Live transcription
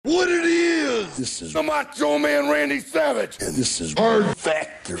This is the Macho Man Randy Savage. And this is Hard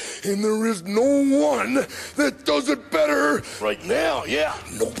Factor. And there is no one that does it better. Right now, yeah.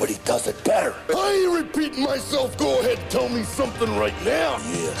 Nobody does it better. I ain't repeating myself. Go ahead, tell me something right now.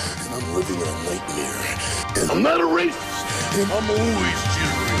 Yeah, and I'm living in a nightmare. And I'm not a racist. And I'm always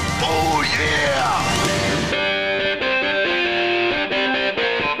cheering. Oh, yeah!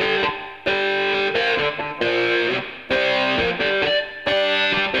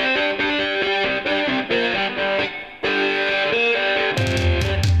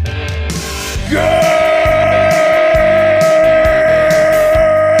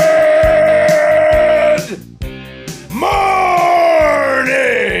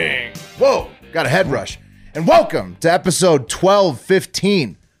 Got a head rush. And welcome to episode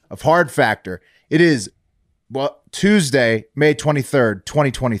 1215 of Hard Factor. It is Tuesday, May 23rd,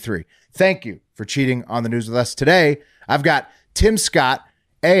 2023. Thank you for cheating on the news with us. Today, I've got Tim Scott,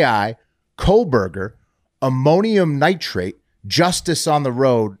 AI, Kohlberger, ammonium nitrate, justice on the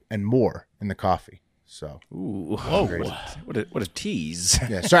road, and more in the coffee. So, ooh, whoa, what a tease.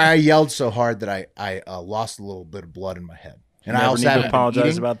 Yeah, sorry, I yelled so hard that I lost a little bit of blood in my head. And I also need to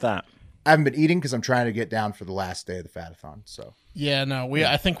apologize about that. I haven't been eating because I'm trying to get down for the last day of the fat-a-thon. So yeah, no,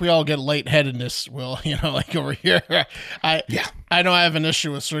 I think we all get lightheadedness. Will like over here? I know I have an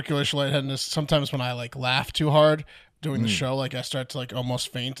issue with circulation lightheadedness. Sometimes when I laugh too hard doing the show, I start to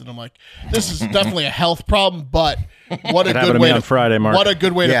almost faint, and I'm like, this is definitely a health problem. But what a good way on Friday, Mark. What a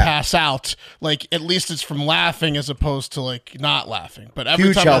good way to pass out. At least it's from laughing as opposed to not laughing. But every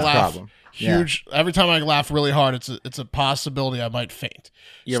huge time health I laugh. Problem. Huge. Yeah. Every time I laugh really hard, it's a possibility I might faint.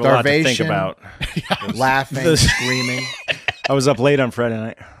 You have a lot to think about. Laughing, screaming. I was up late on Friday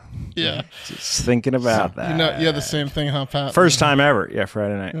night. Yeah. Just thinking about that. You had the same thing, huh, Pat? First time ever. Yeah,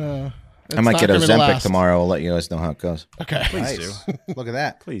 Friday night. I might get Ozempic tomorrow. I'll let you guys know how it goes. Okay. Please do. Look at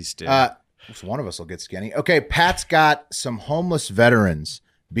that. Please do. So one of us will get skinny. Okay, Pat's got some homeless veterans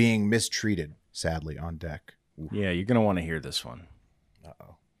being mistreated, sadly, on deck. Ooh. Yeah, you're going to want to hear this one.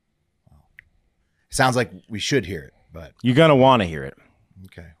 Uh-oh. Sounds like we should hear it, but you're gonna want to hear it.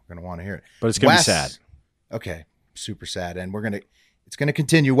 Okay, we're gonna want to hear it, but it's gonna be sad. Okay, super sad, and it's gonna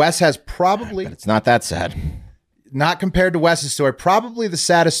continue. Wes has probably, but it's not that sad. Not compared to Wes's story, probably the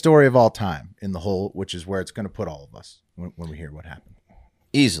saddest story of all time in the whole, which is where it's gonna put all of us when we hear what happened.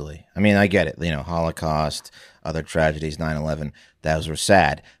 Easily, I mean, I get it. Holocaust, other tragedies, 9/11, those were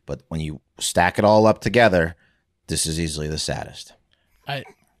sad. But when you stack it all up together, this is easily the saddest.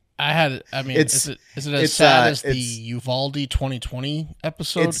 Is it as sad as the Uvalde 2020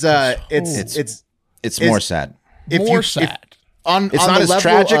 episode? It's more sad. Sad. It's not as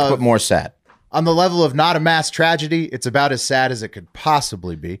tragic, but more sad. On the level of not a mass tragedy, it's about as sad as it could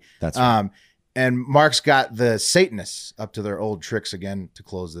possibly be. That's right. And Mark's got the Satanists up to their old tricks again to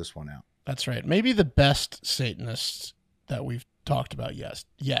close this one out. That's right. Maybe the best Satanists that we've talked about yet.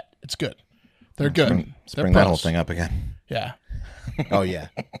 It's good. They're good. Bring that whole thing up again. Yeah. Oh yeah.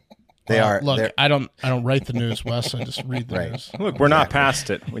 They are. Look, I don't write the news, Wes. I just read the news. Look, we're not past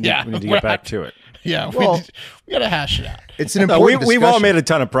it. We need to get back to it. Yeah, we got to hash it out. It's an important we've all made a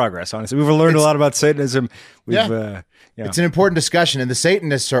ton of progress, honestly. We've learned a lot about Satanism. It's an important discussion, and the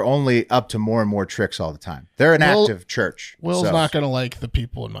Satanists are only up to more and more tricks all the time. They're an active church. Will's not going to like the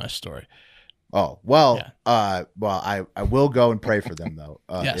people in my story. Oh, well, yeah. I will go and pray for them, though,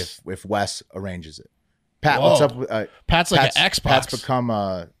 yes. if Wes arranges it. Pat, what's up? Pat's like an Xbox. Pat's become,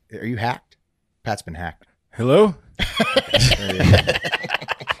 are you hacked? Pat's been hacked. Hello?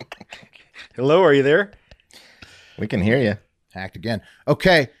 Hello, are you there? We can hear you. Hacked again.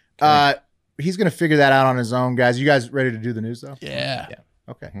 Okay. He's going to figure that out on his own, guys. You guys ready to do the news, though? Yeah.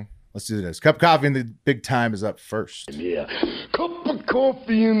 Okay. Let's do this. Cup of coffee in the big time is up first. Yeah. Cup of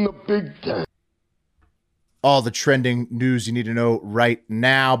coffee in the big time. All the trending news you need to know right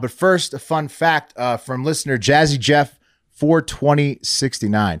now. But first, a fun fact from listener Jazzy Jeff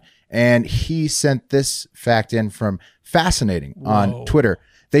 42069. And he sent this fact in from Fascinating on Twitter.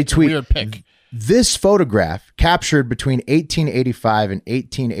 They tweet, weird pic. This photograph, captured between 1885 and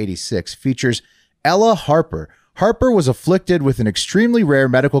 1886, features Ella Harper. Harper was afflicted with an extremely rare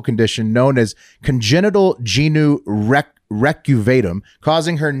medical condition known as congenital genu recuvatum,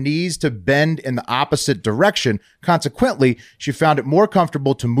 causing her knees to bend in the opposite direction. Consequently, she found it more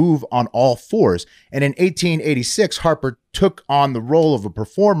comfortable to move on all fours. And in 1886, Harper took on the role of a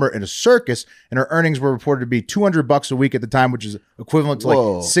performer in a circus, and her earnings were reported to be $200 a week at the time, which is equivalent to like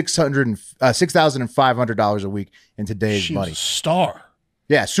 $6,500 a week in today's money. She's a star.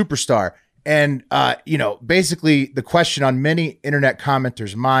 Yeah, superstar. And, basically the question on many internet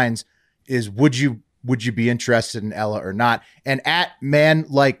commenters' minds is, would you would you be interested in Ella or not? And at man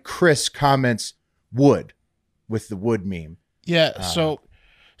like Chris comments would with the wood meme. Yeah. So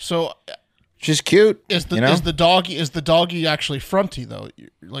She's cute. is the doggy actually fronty though?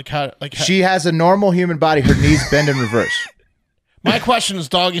 She has a normal human body. Her knees bend in reverse. My question is,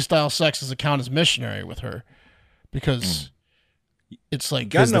 doggy style sex does it count as missionary with her? Because it's like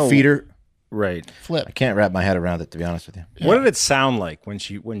Because the feeder. Right. flip. I can't wrap my head around it, to be honest with you. What did it sound like when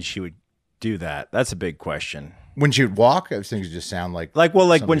she would do that? That's a big question. When she would walk, I was thinking it just sound like when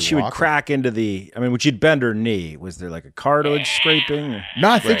somebody she would walking. crack into when she'd bend her knee, was there like a cartilage scraping? Or? No,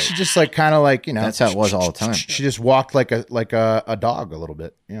 I think she just like kind of like, That's how it was all the time. She just walked like a dog a little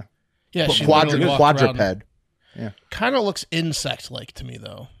bit. Yeah. Yeah, she literally walked quadruped. around. Yeah. Kind of looks insect-like to me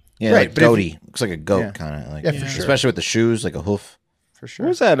though. Yeah, Right, like but if goaty. Looks like a goat, kind of. Like, Yeah, for sure. Especially with the shoes, like a hoof. For sure. What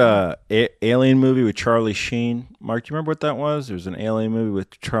was that alien movie with Charlie Sheen? Mark, do you remember what that was? There was an alien movie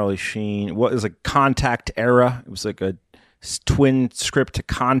with Charlie Sheen. What was like Contact Era? It was like a twin script to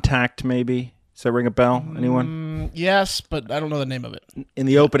Contact, maybe. Does that ring a bell? Anyone? Yes, but I don't know the name of it. In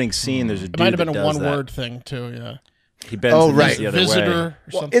the opening scene, there's a dude It might have been that a does one-word thing too. Yeah. that. He bends the knees the other Visitor way. or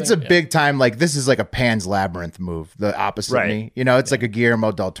Well, something. it's a Yeah. big time, like this is like a Pan's Labyrinth move, the opposite Right. knee. You know, it's like a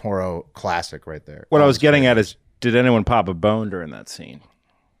Guillermo del Toro classic right there. What I was getting at is, did anyone pop a bone during that scene?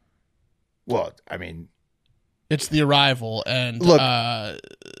 Well, I mean, It's The Arrival, and Look-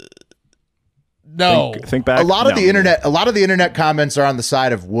 no, Think back. a lot of No. the internet comments are on the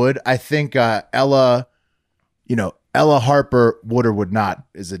side of would. I think Ella Harper would or would not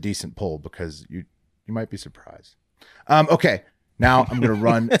is a decent poll because you might be surprised. Okay, now I'm going to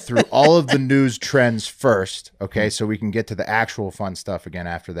run through all of the news trends first. Okay, so we can get to the actual fun stuff again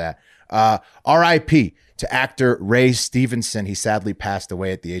after that. R.I.P. to actor Ray Stevenson. He sadly passed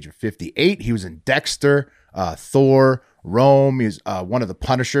away at the age of 58. He was in Dexter, Thor, Rome. He was one of the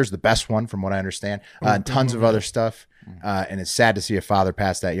Punishers, the best one from what I understand, and tons of other stuff. And it's sad to see a father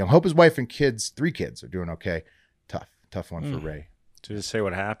pass that young. Hope his wife and kids, 3 kids, are doing okay. Tough one for Ray. Did it say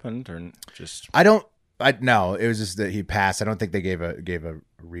what happened, or just? No, it was just that he passed. I don't think they gave a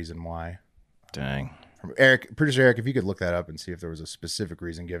reason why. Dang. Eric, producer Eric, if you could look that up and see if there was a specific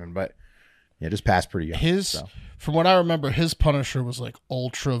reason given, but yeah, just passed pretty young. From what I remember, his Punisher was like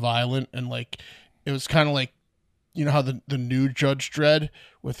ultra violent, and like it was kind of like, you know how the new Judge Dredd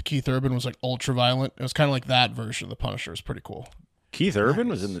with Keith Urban was like ultra violent. It was kind of like that version of the Punisher. It was pretty cool. Keith Urban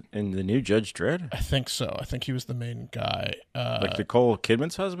was in the new Judge Dredd? I think so. I think he was the main guy. Like Nicole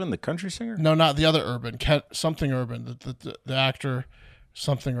Kidman's husband, the country singer? No, not the other Urban. Something Urban. The actor,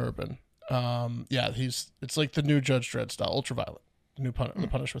 something Urban. Yeah, it's like the new Judge Dredd style, ultra violent. The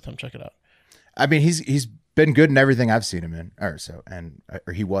Punisher with him. Check it out. I mean, he's been good in everything I've seen him in,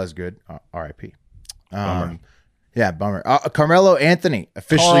 or he was good. R.I.P. Yeah, bummer. Carmelo Anthony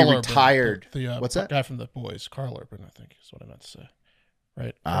officially Carl retired. Urban, What's that? Guy from The Boys, Carl Urban, I think is what I meant to say.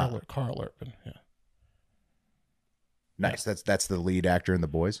 Right, Carl Urban. Yeah. Nice. That's the lead actor in The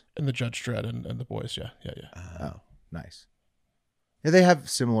Boys. And the Judge Dredd and The Boys. Yeah. Oh, nice. Yeah, they have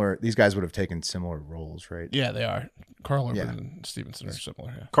similar. These guys would have taken similar roles, right? Yeah, they are. Carl Urban and Stevenson are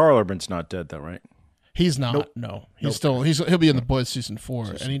similar. Yeah. Carl Urban's not dead, though, right? He's not. Nope. No, he's still. He'll be in The Boys season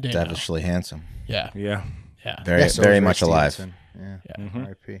 4 any day now. Devilishly handsome. Yeah. Yeah. Very, Yeah, so very is Ray much alive. Stevenson. Yeah. Mm-hmm.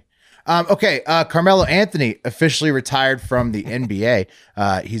 R.I.P. Okay, Carmelo Anthony officially retired from the NBA.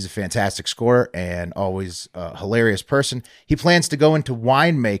 He's a fantastic scorer and always a hilarious person. He plans to go into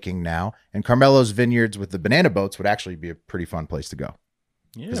winemaking now, and Carmelo's vineyards with the banana boats would actually be a pretty fun place to go.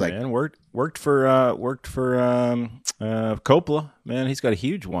 Yeah, like- man. Worked for Coppola. Man, he's got a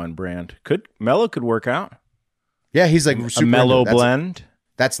huge wine brand. Mellow could work out. Yeah, he's like A super mellow into it. blend.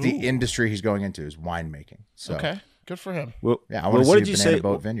 That's the industry he's going into is winemaking. So Okay. Good for him. Well, yeah, I want to what see did a you banana say?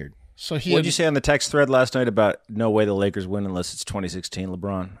 boat vineyard. So What did you say on the text thread last night about no way the Lakers win unless it's 2016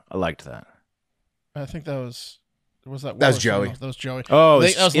 LeBron? I liked that. I think that was that. That was Joey. That was Joey. Oh,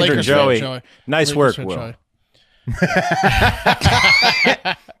 that was intern Lakers Joey. fan Joey. Nice Lakers work, fan Will. Joey.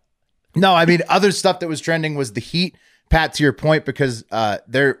 No, I mean, other stuff that was trending was the Heat. Pat, to your point, because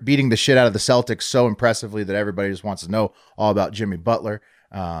they're beating the shit out of the Celtics so impressively that everybody just wants to know all about Jimmy Butler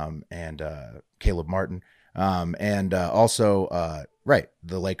and Caleb Martin. Also, right,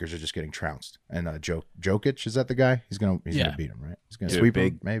 the Lakers are just getting trounced. And Jokic, is that the guy? He's gonna beat him, right? He's gonna sweep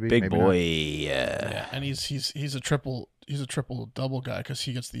him, maybe. Big maybe boy. not. Yeah, and he's a triple double guy because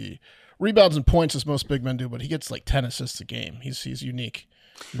he gets the rebounds and points as most big men do, but he gets like 10 assists a game. He's unique.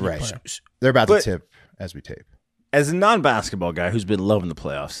 Right. player. They're about to But- tip as we tape. As a non-basketball guy who's been loving the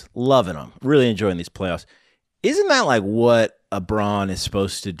playoffs, loving them, really enjoying these playoffs, isn't that like what LeBron is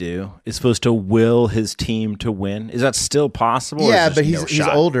supposed to do? Is supposed to will his team to win? Is that still possible? Yeah, or is but there he's no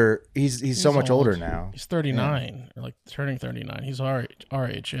shot? older. He's so much old. older now. He's 39, or like turning 39. He's our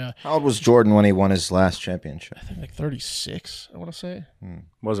age, yeah. How old was Jordan when he won his last championship? I think like 36, I want to say.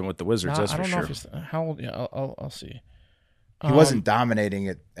 Wasn't with the Wizards, that's I for don't know sure. if he's how old. Yeah, I'll see. He wasn't dominating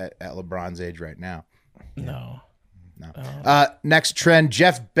it at LeBron's age right now. No. Next trend,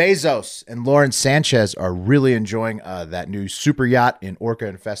 Jeff Bezos and Lauren Sanchez are really enjoying that new super yacht in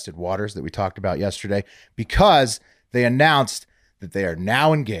orca-infested waters that we talked about yesterday because they announced that they are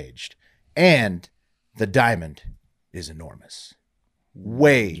now engaged and the diamond is enormous.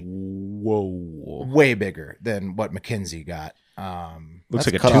 Way bigger than what McKinsey got. Looks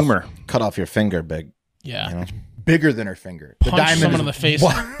like a Cut tumor. Cut off your finger, big. Yeah. You know? Bigger than her finger. The Punch diamond someone is in the face,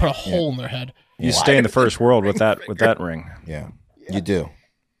 and put a hole in their head. You stay in the first world with that ring. Yeah, you do.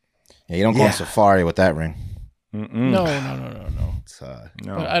 Yeah, you don't go on safari with that ring. No. It's,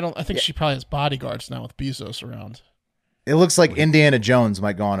 No. But I think she probably has bodyguards now with Bezos around. it looks like Indiana Jones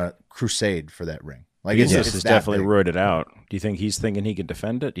might go on a crusade for that ring. Like Bezos it's is that definitely big. roided out. Do you think he's thinking he can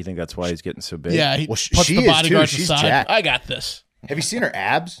defend it? Do you think that's why he's getting so big? Yeah, he Well, puts she the is, too. bodyguards She's aside. jacked. I got this. Have you seen her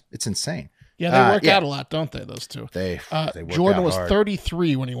abs? It's insane. Yeah, they work yeah. out a lot, don't they? Those two. They work Jordan out was hard.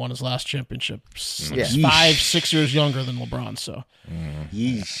 33 when he won his last championship. Yeah. 5-6 years younger than LeBron. So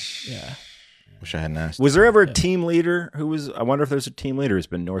Yeesh. yeah, Wish I hadn't asked. Was there ever a team leader who was? I wonder if there's a team leader who's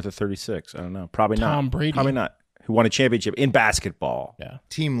been north of 36. I don't know. Probably not. Tom Brady. Probably not. Who won a championship in basketball? yeah.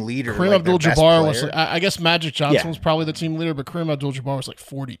 Team leader. Kareem like their best Abdul-Jabbar was. player. I guess Magic Johnson Yeah. was probably the team leader, but Kareem Abdul-Jabbar was like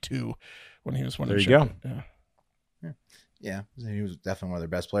 42 when he was winning. There you go. Yeah. Yeah, he was definitely one of their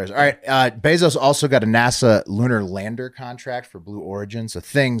best players. All right, Bezos also got a NASA lunar lander contract for Blue Origin, so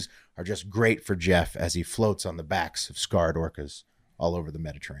things are just great for Jeff as he floats on the backs of scarred orcas all over the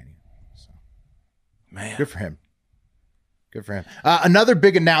Mediterranean. So, Man. good for him. Good for him. Another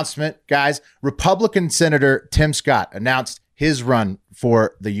big announcement, guys. Republican Senator Tim Scott announced his run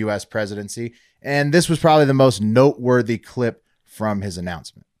for the U.S. presidency, and this was probably the most noteworthy clip from his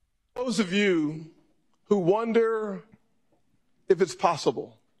announcement. Those of you who wonder if it's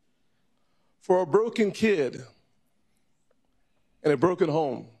possible for a broken kid in a broken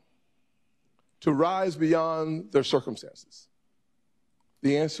home to rise beyond their circumstances,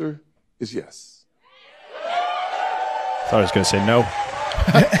 the answer is yes. Thought I was going to say no.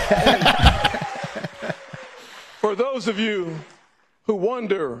 For those of you who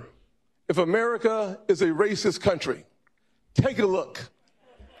wonder if America is a racist country, take a look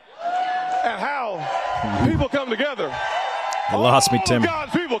at how people come together. You lost me, Tim. All of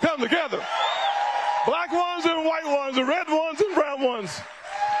God's people come together. Black ones and white ones, and red ones and brown ones,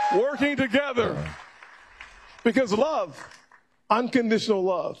 working together. Because love, unconditional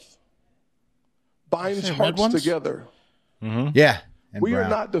love, binds Say red hearts ones? together. Yeah. And We are brown.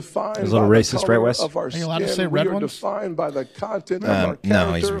 not defined There's a by little the racist, color right, Wes? of our Are you skin. allowed to say we red are ones? defined by the content of our character.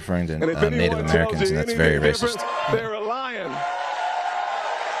 No, he's referring to And if Native anyone tells Americans, you and that's anything very different, racist. they're a lion.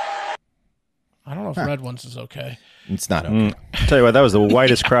 I don't know if red ones is okay. It's not okay. Tell you what, that was the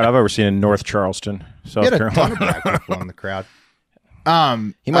whitest crowd I've ever seen in North Charleston, South He had a ton Carolina. of black people in the crowd.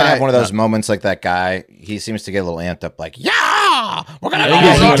 He might have one of those moments like that guy. He seems to get a little amped up, like, yeah, we're going to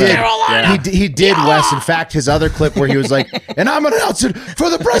Yeah, go he to did. Carolina. He did, Wes. In fact, his other clip where he was like, "And I'm announcing for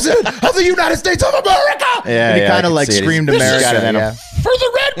the president of the United States of America." Yeah, and he yeah, kind I of can like see it. screamed He's America. got it in him. Yeah. For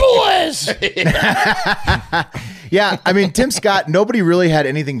the Red Boys. Yeah, I mean, Tim Scott, nobody really had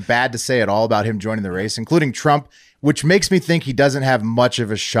anything bad to say at all about him joining the race, including Trump, which makes me think he doesn't have much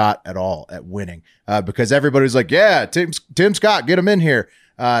of a shot at all at winning because everybody's like, yeah, Tim Scott, get him in here.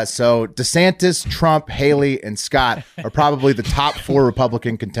 So DeSantis, Trump, Haley, and Scott are probably the top 4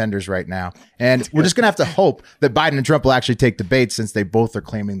 Republican contenders right now. And we're just going to have to hope that Biden and Trump will actually take debates since they both are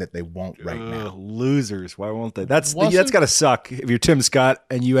claiming that they won't right now. Losers. Why won't they? That's Wasn't- got to suck if you're Tim Scott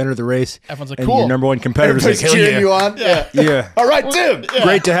and you enter the race. Everyone's like, and cool. your number one competitor's like, Everybody's hell cheering yeah. you on. Yeah. Yeah. All right, Tim.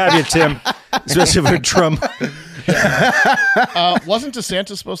 Great to have you, Tim. Especially with Trump. Wasn't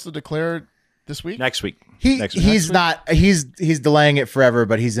DeSantis supposed to declare this week? Next week. He's delaying it forever,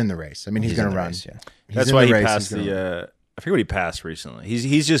 but he's in the race. I mean, he's going to in the run. race, yeah. He's That's in why the he race. passed He's gonna run. the. I forget what he passed recently.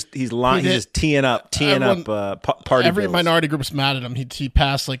 He's just did. teeing up Everyone- party. Every bills. minority group's mad at him. He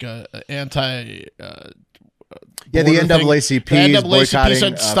passed like a anti. Yeah, the border thing. NAACP is The NAACP boycotting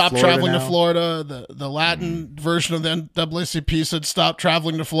said stop Florida traveling now. to Florida. The Latin version of the NAACP said stop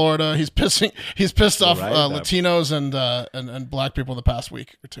traveling to Florida. He's pissed off Right, Latinos and black people the past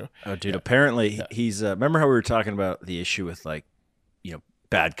week or two. Oh, dude! Apparently, he's. Remember how we were talking about the issue with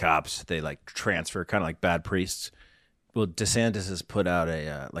bad cops? They like transfer, kind of like bad priests. Well, DeSantis has put out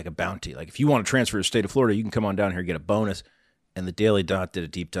a bounty. Like if you want to transfer to the state of Florida, you can come on down here and get a bonus. And the Daily Dot did a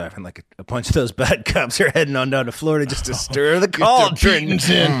deep dive, and like a bunch of those bad cops are heading on down to Florida just to stir the cauldron.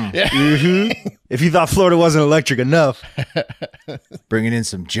 If you thought Florida wasn't electric enough, Bringing in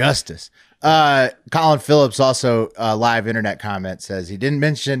some justice. Colin Phillips, also live internet comment, says he didn't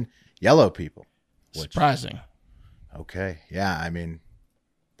mention yellow people. Surprising. Okay. Yeah. I mean,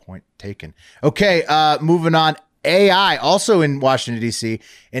 point taken. Okay. Moving on. AI, also in Washington, D.C.,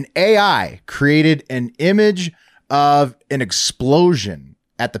 an AI created an image of an explosion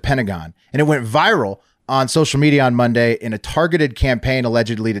at the Pentagon, and it went viral on social media on Monday in a targeted campaign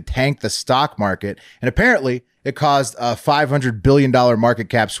allegedly to tank the stock market. And apparently it caused a $500 billion market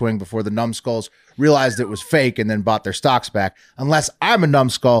cap swing before the numbskulls realized it was fake and then bought their stocks back. Unless I'm a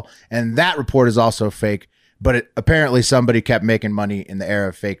numbskull, and that report is also fake. But apparently somebody kept making money in the era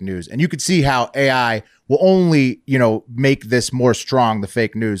of fake news. And you could see how AI will only, make this more strong, the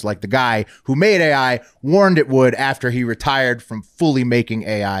fake news. Like the guy who made AI warned it would after he retired from fully making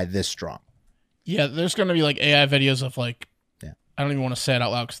AI this strong. Yeah, there's going to be like AI videos of like, I don't even want to say it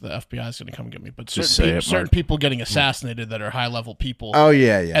out loud because the FBI is going to come get me, but certain people getting assassinated that are high-level people. Oh,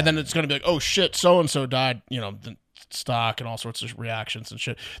 yeah. And then it's going to be like, oh, shit, so-and-so died, the stock and all sorts of reactions and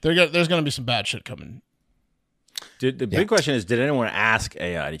shit. There's going to be some bad shit coming. The big question is, did anyone ask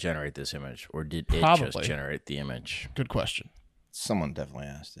AI to generate this image, or did it just generate the image? Good question. Someone definitely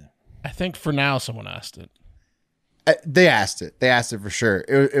asked it. I think for now someone asked it. They asked it. They asked it for sure.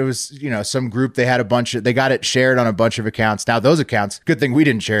 It was, some group, they had they got it shared on a bunch of accounts. Now those accounts, good thing we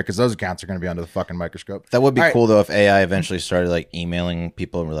didn't share it because those accounts are going to be under the fucking microscope. That would be cool though if AI eventually started like emailing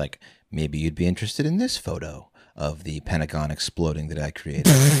people and were like, maybe you'd be interested in this photo of the Pentagon exploding that I created.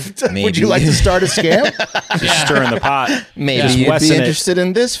 Maybe. Would you like to start a scam? Just stirring the pot. Maybe you'd be interested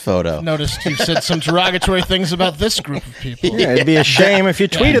in this photo. Noticed you said some derogatory things about this group of people. Yeah, it'd be a shame if you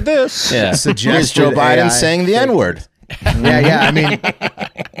tweeted this. Yeah. Here's Joe Biden saying the N-word. Yeah. I mean,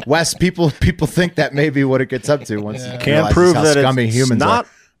 Wes, people think that may be what it gets up to once you can't prove that scummy it's humans not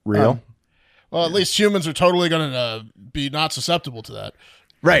are. real. Well, at least humans are totally going to be not susceptible to that.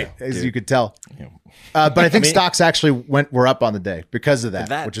 Right, as you could tell. But I think stocks actually were up on the day because of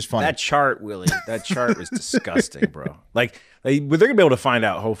that, which is funny. That chart, Willie, was disgusting, bro. Like they're gonna be able to find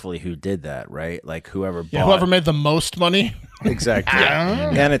out hopefully who did that, right? Like whoever made the most money. Exactly.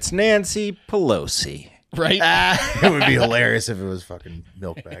 And it's Nancy Pelosi. Right? It would be hilarious if it was fucking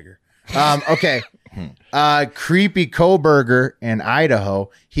Milk Bagger. Okay. Creepy Koberger in Idaho.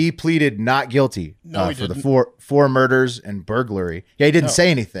 He pleaded not guilty for the four murders and burglary. Yeah, he didn't say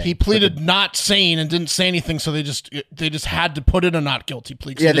anything. He pleaded not sane and didn't say anything, so they just had to put in a not guilty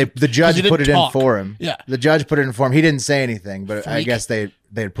plea. Yeah, the judge put it in for him. Yeah, the judge put it in for him. He didn't say anything, but I guess they'd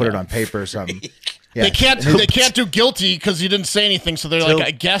put it on paper or something. Yeah. They can't do guilty because he didn't say anything, so they're like,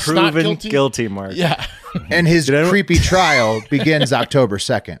 I guess not guilty. Guilty, Mark. Yeah. And his creepy trial begins October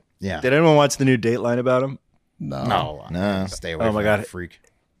 2nd. Yeah. Did anyone watch the new Dateline about him? No. Stay away. Oh my God, freak.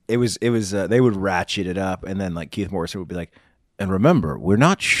 It was. They would ratchet it up, and then like Keith Morrison would be like, "And remember, we're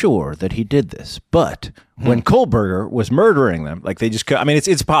not sure that he did this, but when Kohlberger was murdering them, like they just. I mean,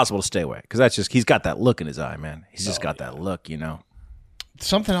 it's possible to stay away because that's just he's got that look in his eye, man. He's just got that look,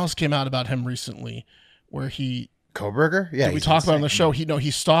 Something else came out about him recently, where he Kohlberger. Yeah, did we talk about on the show?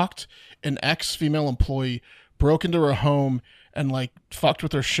 He stalked an ex-female employee, broke into her home, and like fucked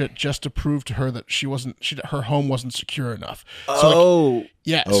with her shit just to prove to her that her home wasn't secure enough. So,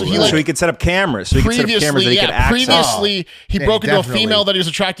 so he could set up cameras. So he could set up cameras that he could access. Previously, he broke into a female that he was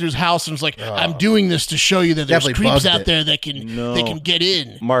attracted to his house and was like, "I'm doing this to show you that there's creeps out there that can get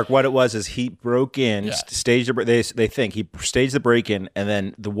in." Mark, what it was is he broke in, staged they think he staged the break-in, and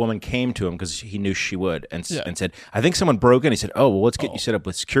then the woman came to him because he knew she would and said, "I think someone broke in." He said, "Oh, well, let's get you set up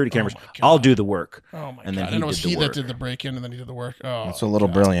with security cameras. I'll do the work." Oh my and God! Then it was he that did the break-in, and then he did the work. Oh, it's a little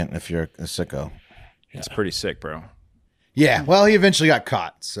brilliant if you're a sicko. It's pretty sick, bro. Yeah, well, he eventually got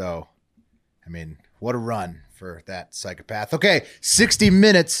caught, so, I mean, what a run for that psychopath. Okay, 60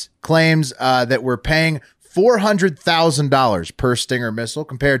 Minutes claims that we're paying $400,000 per Stinger missile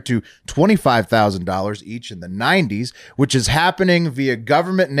compared to $25,000 each in the 90s, which is happening via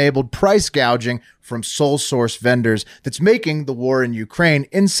government-enabled price gouging from sole source vendors that's making the war in Ukraine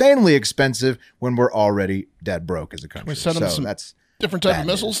insanely expensive when we're already dead broke as a country. We send them some different type of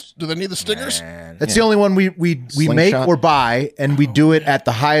missiles. Do they need the Stingers? That's the only one we make or buy, and we do it at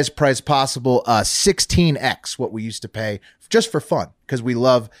the highest price possible, 16x what we used to pay just for fun because we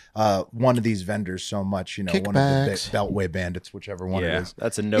love one of these vendors so much. One of the Beltway Bandits, whichever one it is.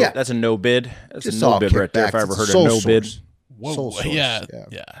 That's a no. That's a no bid. That's a no bid right there. If I ever heard of no bid. Sole source.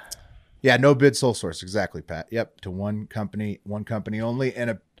 Yeah. No bid, sole source. Exactly, Pat. Yep, to one company only,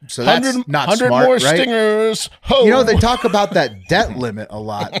 and So that's not 100 smart, more right? stingers. Ho. You know, they talk about that debt limit a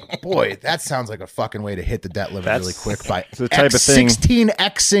lot. Boy, that sounds like a fucking way to hit the debt limit really quick by the type of thing.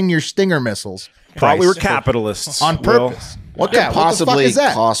 16xing your Stinger missiles. Thought we were price capitalists. on purpose. What Yeah, could what the fuck possibly is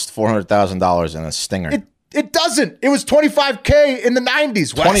that? cost $400,000 in a Stinger? It doesn't. It was $25K in the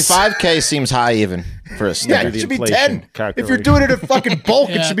 90s. Wes. 25K seems high even for a Yeah, Stinger. it should be inflation 10. If you're doing it at fucking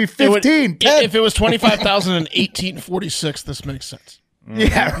bulk, it should be 15, 10. If it was 25,000 in 1846, this makes sense.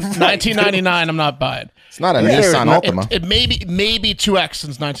 Yeah, right. 1999, I'm not buying. It's not a Nissan Altima. It maybe 2x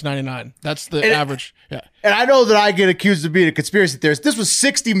since 1999. That's the average. Yeah. And I know that I get accused of being a conspiracy theorist. This was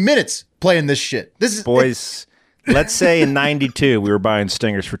 60 minutes playing this shit. This is Boys, let's say in 92 we were buying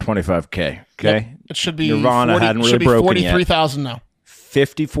Stingers for 25K. Okay. It should be Nirvana 40, hadn't really should be broken yet. 43,000 now.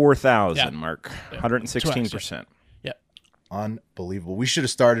 54,000, Yeah. Mark. 116%. Yeah. unbelievable. We should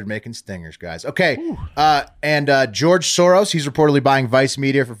have started making Stingers, guys. Okay. And George Soros, he's reportedly buying Vice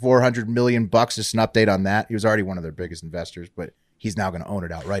Media for $400 million. Just an update on that. He was already one of their biggest investors, but he's now going to own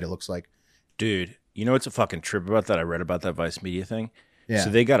it outright, it looks like. Dude, you know what's a fucking trip about that? I read about that Vice Media thing. Yeah. So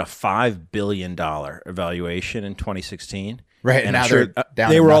they got a $5 billion evaluation in 2016. Right. And now I'm sure they're down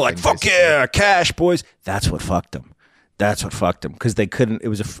they to were all nothing, like, fuck basically. yeah, cash, boys. That's what fucked them. Because they couldn't, it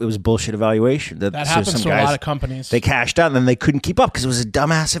was a bullshit evaluation. That happens to a lot of companies. They cashed out and then they couldn't keep up because it was a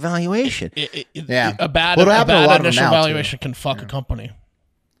dumbass evaluation. Yeah. A bad, Well, it'll a happen to a bad lot of them initial now, too. valuation can fuck a company.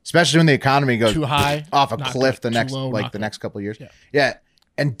 Especially when the economy goes Too high, off a not cliff good. the Too next low, like not the good. next couple of years. Yeah. Yeah.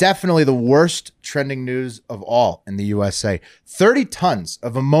 And definitely the worst trending news of all in the USA. 30 tons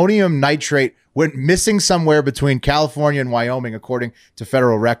of ammonium nitrate went missing somewhere between California and Wyoming, according to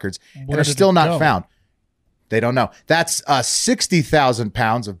federal records, and Where are did still it not go? found. They don't know. That's 60,000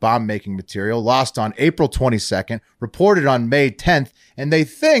 pounds of bomb-making material lost on April 22nd, reported on May 10th, and they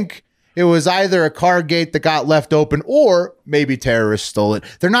think it was either a car gate that got left open or maybe terrorists stole it.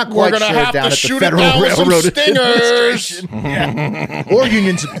 They're not We're quite gonna sure have down to at the shoot it Federal down with some Railroad stingers. Administration. Yeah. Or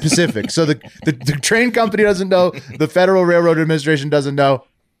Union Pacific. So the train company doesn't know. The Federal Railroad Administration doesn't know.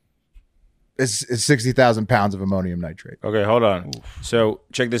 It's 60,000 pounds of ammonium nitrate. Okay, hold on. So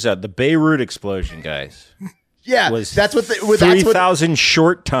check this out. The Beirut explosion, guys, Yeah, was that's what. That's what 3,000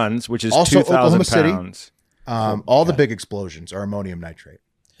 short tons, which is Also, 2,000 Oklahoma City. pounds. all the big explosions are ammonium nitrate.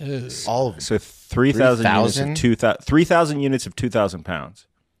 All of them. So 3,000 units of 3,000? 3,000 units of 2,000 pounds.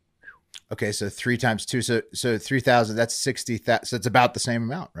 Okay, so 3 times 2, so 3,000. That's 60,000. So it's about the same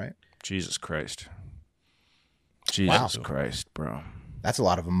amount, right? Jesus Christ. Jesus Christ, bro. That's a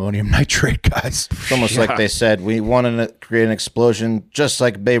lot of ammonium nitrate, guys. It's almost like they said, we want to create an explosion just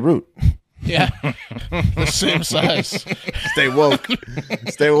like Beirut. Yeah. The same size. Stay woke.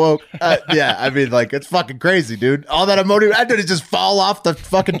 Stay woke. Yeah, I mean, like, it's fucking crazy, dude. All that ammonium, did it just fall off the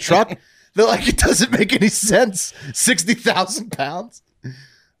fucking truck? They're like, it doesn't make any sense. 60,000 pounds?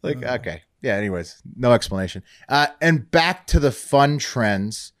 Like, okay. Yeah, anyways, no explanation. And back to the fun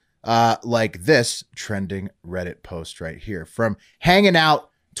trends, like this trending Reddit post right here from Hanging Out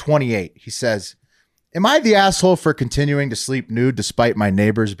 28. He says, "Am I the asshole for continuing to sleep nude despite my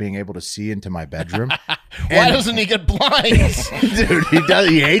neighbors being able to see into my bedroom?" Why doesn't he get blinds? Dude, he does.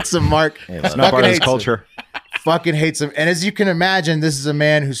 He hates him, Mark. It's not part of his hates him. culture. Fucking hates him. And as you can imagine, this is a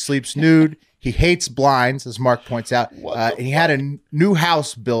man who sleeps nude. He hates blinds, as Mark points out. And he had a new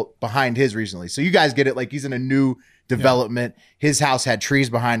house built behind his recently. So you guys get it. Like, he's in a new development. His house had trees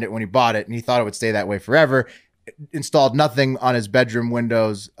behind it when he bought it, and he thought it would stay that way forever. Installed nothing on his bedroom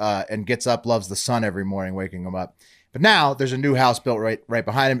windows, and gets up, loves the sun every morning, waking him up. But now there's a new house built right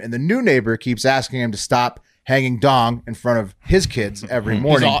behind him, and the new neighbor keeps asking him to stop hanging dong in front of his kids every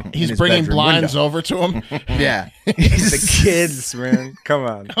morning. He's in his bringing bedroom blinds window. over to him. Yeah. The kids, man. Come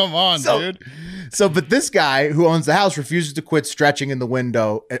on. Come on, dude. So, but this guy who owns the house refuses to quit stretching in the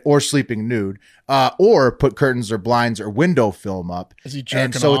window or sleeping nude, or put curtains or blinds or window film up. Is he jerking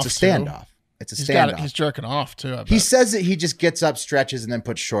And so it's a off, too? standoff. It's a standoff. He's jerking off too. I bet. He says that he just gets up, stretches, and then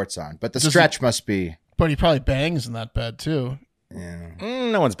puts shorts on. But the Does stretch must be But he probably bangs in that bed too.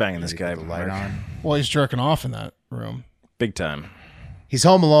 No one's banging this guy. the light on. Well, he's jerking off in that room. Big time. He's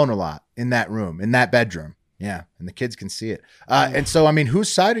home alone a lot in that room, in that bedroom. Yeah, and the kids can see it. And so, I mean,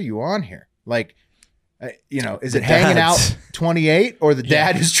 whose side are you on here? Like, is it hanging dad's. out 28 or the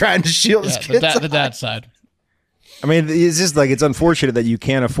dad who's trying to shield his Yeah, kids? the dad's side. I mean, it's just like, it's unfortunate that you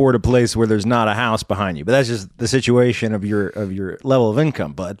can't afford a place where there's not a house behind you, but that's just the situation of your level of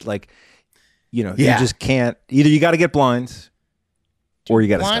income. But like, you just can't. Either you got to get blinds, or you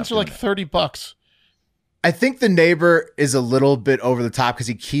got to Blinds stop are like doing $30. I think the neighbor is a little bit over the top because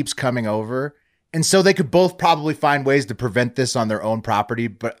he keeps coming over. And so they could both probably find ways to prevent this on their own property,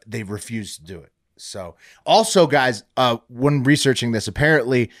 but they refuse to do it. So also, guys, when researching this,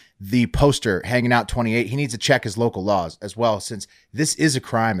 apparently the poster hanging out 28, he needs to check his local laws as well, since this is a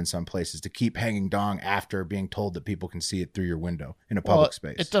crime in some places to keep hanging dong after being told that people can see it through your window in a public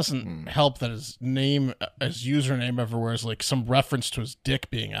space. It doesn't help that his username everywhere is like some reference to his dick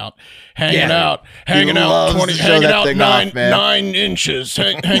being out, hanging out 20, hanging out 9 inches,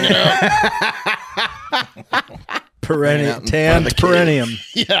 hanging out. Perennium.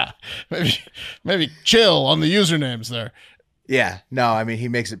 Yeah, maybe chill on the usernames there. Yeah, no, I mean, he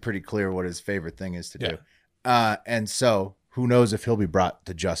makes it pretty clear what his favorite thing is to do. And so who knows if he'll be brought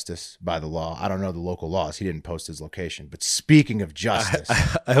to justice by the law. I don't know the local laws. He didn't post his location. But speaking of justice,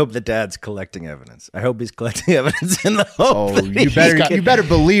 I hope the dad's collecting evidence. I hope he's collecting evidence in the hope. Oh, you better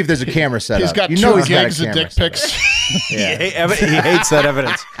believe there's a camera set up. He's got you 2 know gigs of dick pics. Yeah. He hates that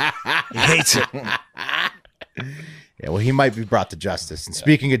evidence. He hates it. Yeah, well, he might be brought to justice. And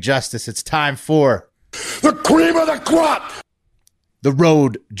speaking of justice, it's time for the cream of the crop. The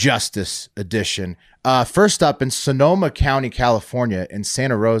Road Justice Edition. First up, in Sonoma County, California, in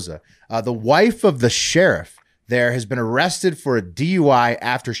Santa Rosa, the wife of the sheriff there has been arrested for a DUI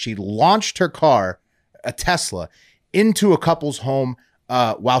after she launched her car, a Tesla, into a couple's home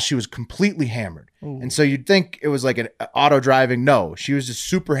while she was completely hammered. Ooh. And so you'd think it was like an auto driving. No, she was just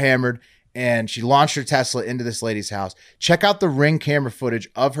super hammered. And she launched her Tesla into this lady's house. Check out the Ring camera footage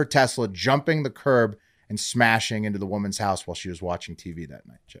of her Tesla jumping the curb and smashing into the woman's house while she was watching TV that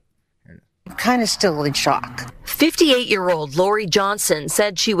night. Check. I'm kind of still in shock. 58-year-old Lori Johnson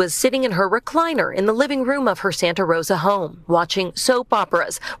said she was sitting in her recliner in the living room of her Santa Rosa home, watching soap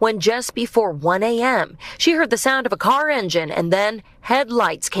operas, when just before 1 a.m., she heard the sound of a car engine and then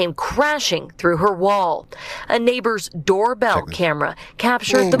headlights came crashing through her wall. A neighbor's doorbell camera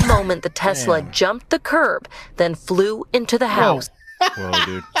captured the moment the Tesla jumped the curb, then flew into the house. Whoa,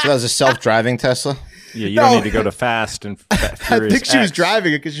 dude. So that was a self-driving Tesla? Yeah, you don't need to go to Fast and I think she was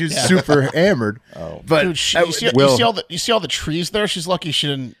driving it because she was super hammered. Oh, but dude, you see all the trees there? She's lucky she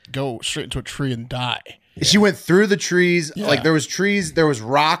didn't go straight into a tree and die. She went through the trees. Yeah. Like there was trees, there was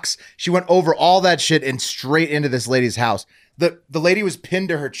rocks. She went over all that shit and straight into this lady's house. The lady was pinned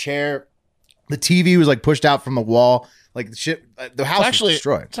to her chair. The TV was like pushed out from the wall. Like the shit. The house was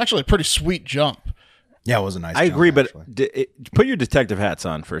destroyed. It's actually a pretty sweet jump. Yeah, it was a nice. I jump, agree, actually. but put your detective hats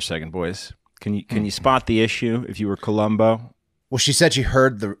on for a second, boys. Can you spot the issue if you were Columbo? Well, she said she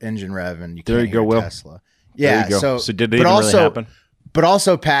heard the engine rev, and you there can't you go, hear Will. Tesla. Yeah, so did it even really happen? But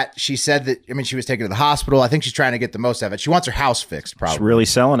also, Pat, she said that, I mean, she was taken to the hospital. I think she's trying to get the most of it. She wants her house fixed, probably. She's really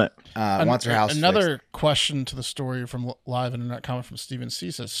selling it. Wants her house Another fixed. question to the story from live internet comment from Stephen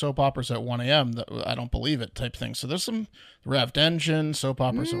C. says soap operas at 1 a.m. I don't believe it type thing. So there's some revved engine, soap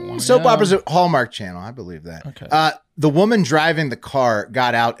operas at 1 a.m. Soap operas at Hallmark Channel. I believe that. Okay. The woman driving the car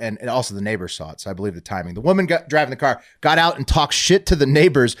got out, and also the neighbors saw it, so I believe the timing. The woman driving the car got out and talked shit to the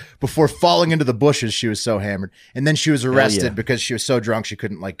neighbors before falling into the bushes. She was so hammered. And then she was arrested because she was so drunk she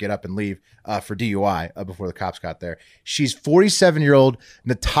couldn't like get up and leave for DUI before the cops got there. She's 47-year-old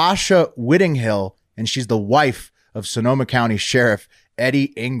Natasha Whittinghill, and she's the wife of Sonoma County Sheriff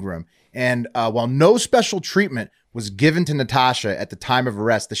Eddie Ingram. And while no special treatment was given to Natasha at the time of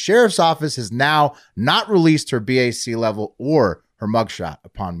arrest, the sheriff's office has now not released her BAC level or her mugshot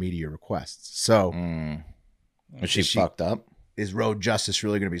upon media requests. So, Was she fucked up? Is road justice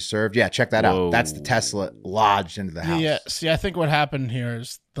really going to be served? Yeah, check that out. That's the Tesla lodged into the house. Yeah, see, I think what happened here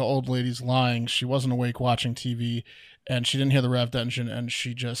is the old lady's lying. She wasn't awake watching TV, and she didn't hear the revved engine, and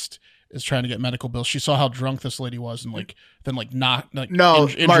she just is trying to get medical bills. She saw how drunk this lady was, and Mark, the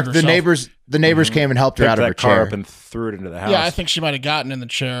neighbors came and helped her out of her car chair up and threw it into the house. Yeah, I think she might have gotten in the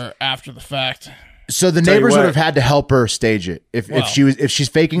chair after the fact. So the neighbors would have had to help her stage it. If she's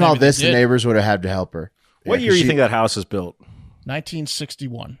faking all this, the neighbors would have had to help her. What year do you think that house was built?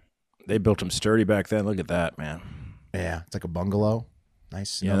 1961. They built them sturdy back then. Look at that, man. Yeah, it's like a bungalow.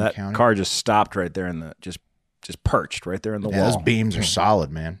 Nice. Yeah, that County. car just stopped right there in the just perched right there in the wall. Those beams are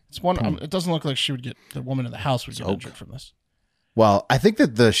solid, man. It's one. It doesn't look like the woman in the house would get injured from this. Well, I think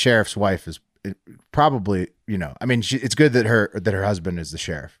that the sheriff's wife is probably, I mean, it's good that her husband is the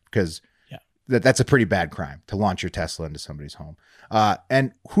sheriff, because that's a pretty bad crime to launch your Tesla into somebody's home.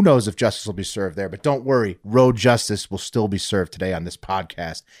 And who knows if justice will be served there, but don't worry, road justice will still be served today on this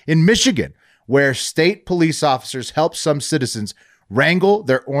podcast in Michigan, where state police officers helped some citizens wrangle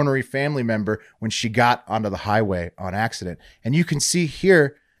their ornery family member when she got onto the highway on accident. And you can see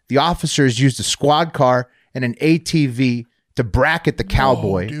here, the officers used a squad car and an ATV to bracket the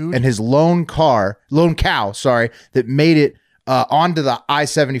cowboy and his lone cow, that made it onto the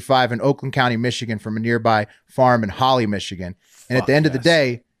I-75 in Oakland County, Michigan, from a nearby farm in Holly, Michigan. And at the end of the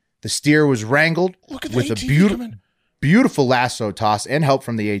day, The steer was wrangled Look at the with a ATV beautiful lasso toss and help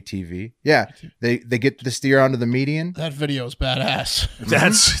from the ATV. Yeah, they get the steer onto the median. That video is badass.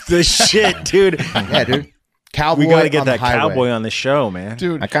 That's the shit, dude. Yeah, dude. Cowboy We got to get on the that highway. cowboy on the show, man.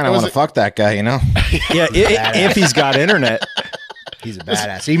 Dude, I kind of want to fuck that guy, you know? Yeah, if he's got internet. He's a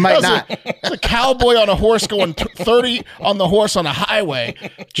badass. He might not. It's a cowboy on a horse going 30 on the horse on a highway,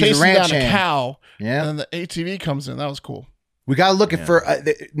 chasing ranch down a hand. cow. Yeah. And then the ATV comes in. That was cool. We got to look at for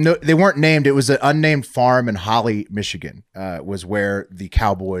they weren't named. It was an unnamed farm in Holly, Michigan. Was where the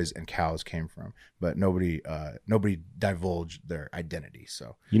cowboys and cows came from, but nobody divulged their identity.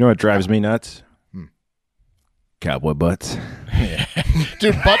 So You know what drives me nuts? Cowboy butts.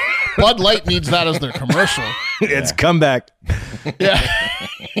 Dude, Bud Light needs that as their commercial. It's comeback. Yeah.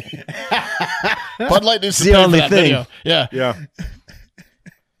 Bud Light needs to The pay only for that thing. video. Yeah. Yeah.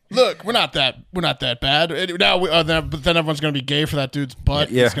 Look, we're not that bad. Now, but then everyone's gonna be gay for that dude's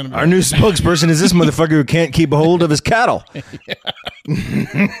butt. Yeah. It's gonna be Our new spokesperson is this motherfucker who can't keep a hold of his cattle.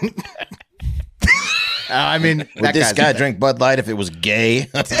 I mean, Would this guy drink Bud Light if it was gay?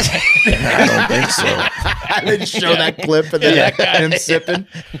 I don't think so. I didn't show that clip of him sipping.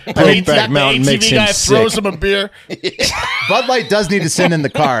 Brokeback Mountain the makes ATV him guy throws sick. him a beer. Bud Light does need to send in the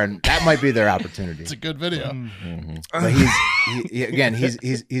car, and that might be their opportunity. It's a good video. But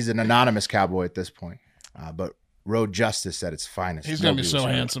he's an anonymous cowboy at this point. But Road Justice at its finest. He's gonna be Nobody so was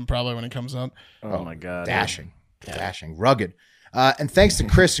hurt. handsome probably when he comes out. Oh my God. Dashing, rugged. And thanks to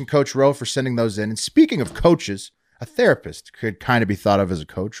Chris and Coach Rowe for sending those in. And speaking of coaches, a therapist could kind of be thought of as a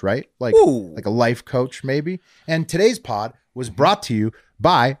coach, right? Like a life coach, maybe. And today's pod was brought to you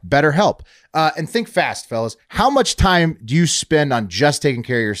by BetterHelp. And think fast, fellas. How much time do you spend on just taking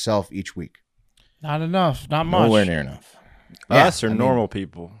care of yourself each week? Not enough. Not much. Nowhere near enough. Us or normal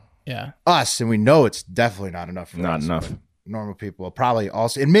people? Yeah. Us, and we know it's definitely not enough for Not us, enough. but normal people will probably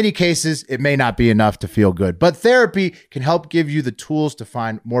also, in many cases, it may not be enough to feel good, but therapy can help give you the tools to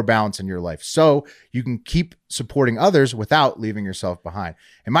find more balance in your life so you can keep supporting others without leaving yourself behind.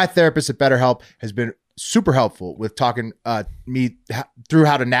 And my therapist at BetterHelp has been super helpful with talking me through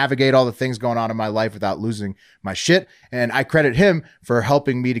how to navigate all the things going on in my life without losing my shit. And I credit him for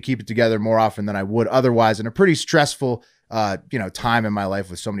helping me to keep it together more often than I would otherwise in a pretty stressful time in my life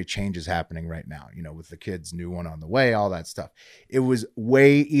with so many changes happening right now, with the kids, new one on the way, all that stuff. It was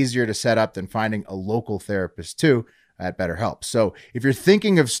way easier to set up than finding a local therapist too at BetterHelp. So if you're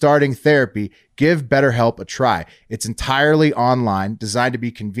thinking of starting therapy, give BetterHelp a try. It's entirely online, designed to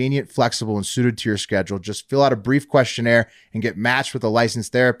be convenient, flexible, and suited to your schedule. Just fill out a brief questionnaire and get matched with a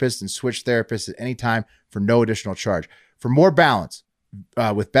licensed therapist and switch therapists at any time for no additional charge. For more balance,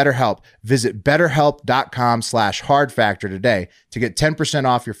 with BetterHelp, visit betterhelp.com/hardfactor today to get 10%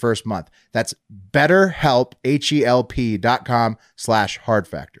 off your first month. That's BetterHelp,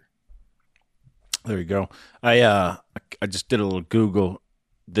 HELP.com/hardfactor. There you go. I just did a little Google.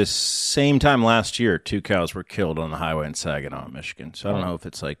 This same time last year, 2 cows were killed on the highway in Saginaw, Michigan. So I don't know if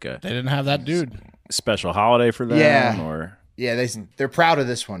it's like a They didn't have that dude. special holiday for them or Yeah, they're proud of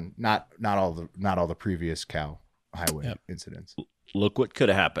this one. Not all the previous cow highway incidents. look what could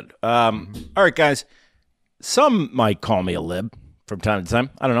have happened. All right, guys. Some might call me a lib from time to time.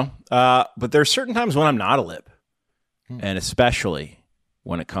 I don't know. But there are certain times when I'm not a lib. And especially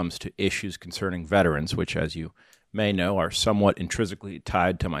when it comes to issues concerning veterans, which, as you may know, are somewhat intrinsically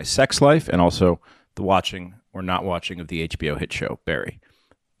tied to my sex life and also the watching or not watching of the HBO hit show Barry.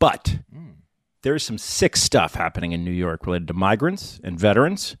 But there's some sick stuff happening in New York related to migrants and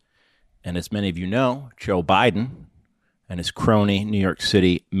veterans. And as many of you know, Joe Biden and his crony, New York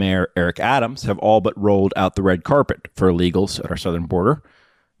City Mayor Eric Adams, have all but rolled out the red carpet for illegals at our southern border,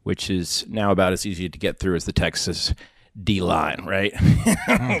 which is now about as easy to get through as the Texas D-line, right?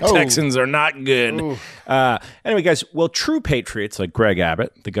 Texans are not good. Anyway, guys, well, true patriots like Greg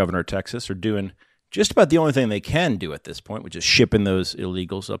Abbott, the governor of Texas, are doing just about the only thing they can do at this point, which is shipping those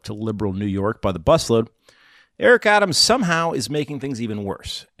illegals up to liberal New York by the busload. Eric Adams somehow is making things even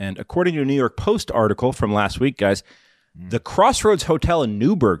worse. And according to a New York Post article from last week, guys, the Crossroads Hotel in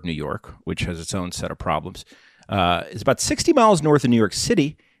Newburgh, New York, which has its own set of problems, is about 60 miles north of New York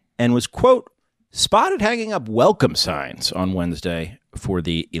City and was, quote, spotted hanging up welcome signs on Wednesday for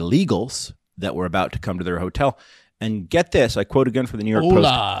the illegals that were about to come to their hotel. And get this, I quote again from the New York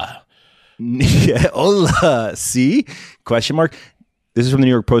Hola. Post. Hola, see? Question mark. This is from the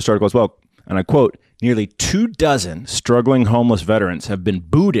New York Post article as well. And I quote, nearly 24 struggling homeless veterans have been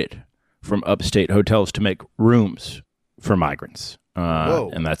booted from upstate hotels to make rooms for migrants.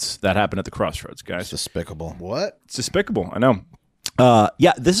 And that happened at the Crossroads, guys. It's despicable. What? It's despicable. I know.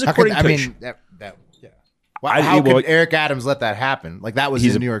 Yeah, this is according to... How could Eric Adams let that happen? Like that was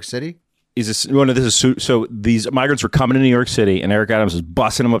in New York City? So these migrants were coming to New York City, and Eric Adams was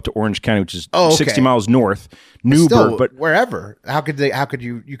busing them up to Orange County, which is 60 miles north, Newburgh, but wherever. How could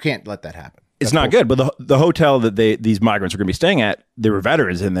you can't let that happen. It's not good. But the hotel that these migrants were going to be staying at, there were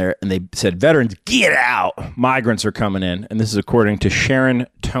veterans in there, and they said, "Veterans, get out! Migrants are coming in." And this is according to Sharon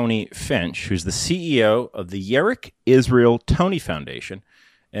Tony Finch, who's the CEO of the Yerrick Israel Tony Foundation.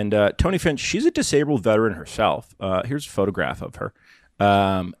 And Tony Finch, she's a disabled veteran herself. Here's a photograph of her.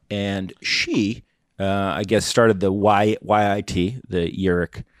 And she, I guess, started the YIT, the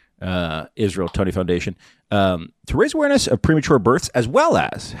Yerrick Israel Tony Foundation, to raise awareness of premature births, as well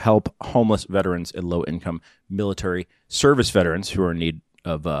as help homeless veterans and low-income military service veterans who are in need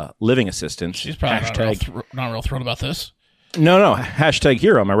of living assistance. She's probably not real thrilled about this. No. Hashtag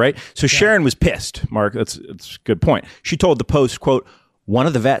hero, am I right? So Sharon was pissed, Mark. That's a good point. She told the Post, quote, "One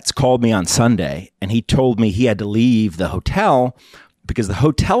of the vets called me on Sunday, and he told me he had to leave the hotel because the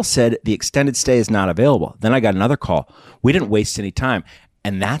hotel said the extended stay is not available. Then I got another call. We didn't waste any time.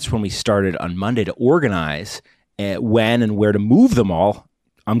 And that's when we started on Monday to organize when and where to move them all.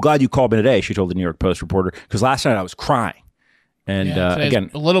 I'm glad you called me today," she told the New York Post reporter, "because last night I was crying." And again,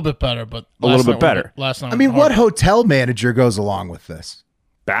 a little bit better, but a little bit better. Last night, I mean, what hotel manager goes along with this?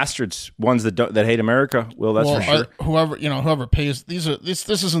 Bastards, ones that hate America. Well, that's for sure. Whoever pays this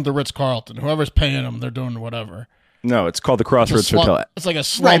isn't the Ritz-Carlton. Whoever's paying them, they're doing whatever. No, it's called the Crossroads Hotel. It's like a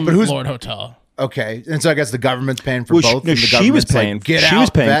slumlord hotel. Okay, and so I guess the government's paying for both. No, she was paying. She was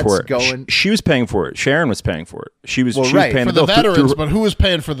paying for it. She was paying for it. Sharon was paying for it. She was paying for the veterans, but who was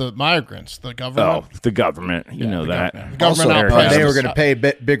paying for the migrants? The government. Oh, the government. You know that. The government. They were going to pay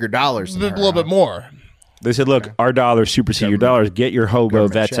bigger dollars. A little bit more. They said, "Look, our dollars supersede your dollars. Get your hobo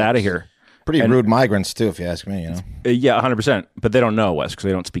vets out of here." Pretty rude migrants too, if you ask me. Yeah, 100%. But they don't know, Wes, because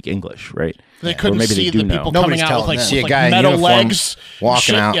they don't speak English, right? They couldn't see the people coming out with see a guy in metal uniform legs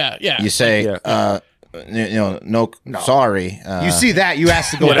walking out. Yeah. You say, no, sorry. You see that? You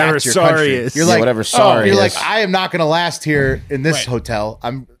ask to go back to your country. You're like, whatever sorry. You're is. like, I am not going to last here in this hotel.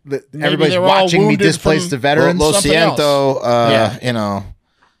 Everybody's they're all watching me wounded displace the veterans. Lo siento.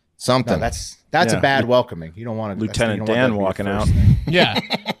 Something. No, that's a bad welcoming. You don't want to. Lieutenant Dan walking out. Yeah.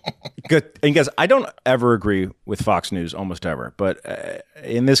 Good. And guys, I don't ever agree with Fox News, almost ever, but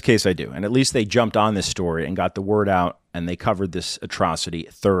in this case I do. And at least they jumped on this story and got the word out, and they covered this atrocity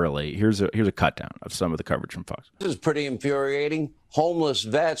thoroughly. Here's a cut down of some of the coverage from Fox. This is pretty infuriating. Homeless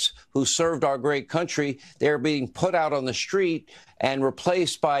vets who served our great country, they're being put out on the street and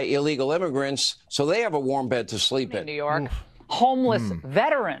replaced by illegal immigrants, so they have a warm bed to sleep in. New York, homeless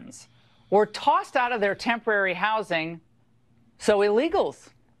veterans were tossed out of their temporary housing, so illegals,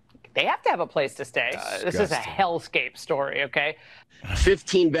 they have to have a place to stay. This is a hellscape story, okay?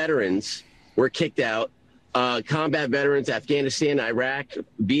 15 veterans were kicked out. Combat veterans, Afghanistan, Iraq,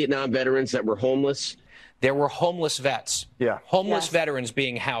 Vietnam veterans that were homeless. There were homeless vets, homeless veterans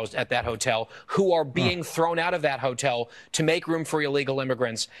being housed at that hotel who are being thrown out of that hotel to make room for illegal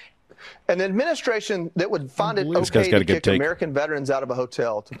immigrants. An administration that would find it okay to kick American veterans out of a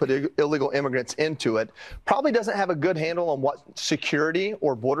hotel to put illegal immigrants into it probably doesn't have a good handle on what security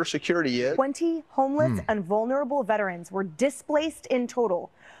or border security is. 20 homeless and vulnerable veterans were displaced in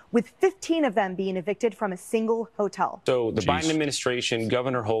total, with 15 of them being evicted from a single hotel. So the Biden administration,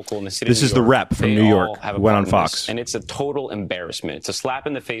 Governor Hochul, and the city This of New is the York, rep from New York who went on Fox. and it's a total embarrassment. It's a slap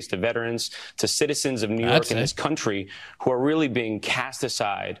in the face to veterans, to citizens of New York and this country who are really being cast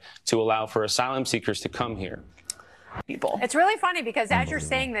aside to allow for asylum seekers to come here. People. It's really funny because as you're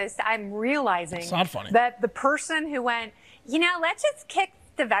saying this, I'm realizing that the person who went, let's just kick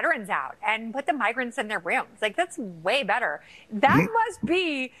the veterans out and put the migrants in their rooms. Like, that's way better. That must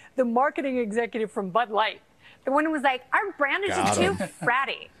be the marketing executive from Bud Light. The one who was like, our brand is just too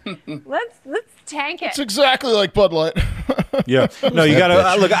fratty. Let's tank it. It's exactly like Bud Light. Yeah. No, you got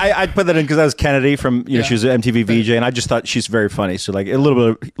to look. I put that in because that was Kennedy from, she was an MTV VJ, and I just thought she's very funny. So, like, a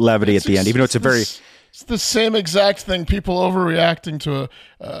little bit of levity at the end, even though it's a very. It's the same exact thing. People overreacting to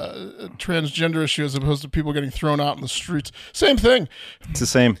a transgender issue as opposed to people getting thrown out in the streets. Same thing. It's the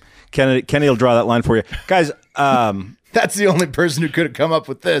same. Kennedy will draw that line for you, guys. That's the only person who could have come up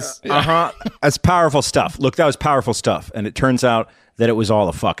with this. That's powerful stuff. Look, that was powerful stuff, and it turns out that it was all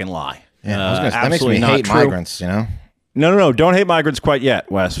a fucking lie. Yeah, that makes me hate migrants. No. Don't hate migrants quite yet,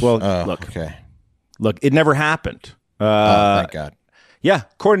 Wes. Well, look, it never happened. Thank God. Yeah,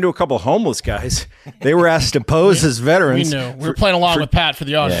 according to a couple of homeless guys, they were asked to pose as veterans. We knew. We were playing along with Pat for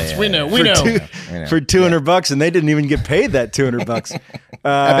the audience. We knew. For $200, and they didn't even get paid that $200.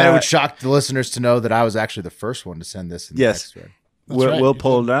 I bet it would shock the listeners to know that I was actually the first one to send this in the text thread. We'll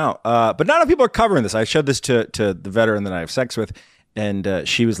pull it out. But not enough people are covering this. I showed this to the veteran that I have sex with, and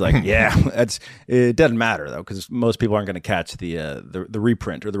she was like, "Yeah, it doesn't matter though, because most people aren't going to catch the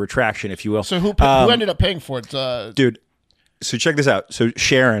reprint or the retraction, if you will." So who ended up paying for it, dude? So check this out. So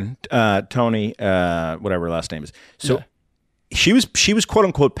Sharon, Tony, whatever her last name is. So she was quote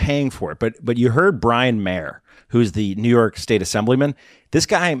unquote paying for it, but you heard Brian Mayer, who's the New York State Assemblyman. This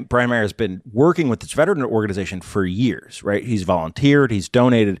guy, Brian Mayer, has been working with this veteran organization for years, right? He's volunteered, he's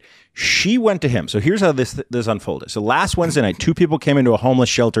donated. She went to him. So here's how this unfolded. So last Wednesday night, 2 people came into a homeless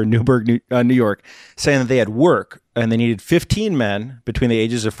shelter in Newburgh, New York, saying that they had work and they needed 15 men between the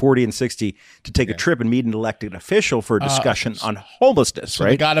ages of 40 and 60 to take a trip and meet an elected official for a discussion on homelessness, so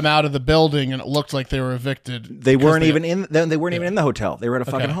right? They got him out of the building and it looked like they were evicted. They weren't even in the hotel. They were at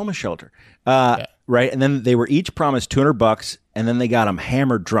a fucking homeless shelter. Right? And then they were each promised $200, and then they got them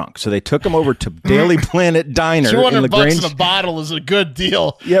hammered drunk. So they took them over to Daily Planet Diner in LaGrange. $200 in a bottle is a good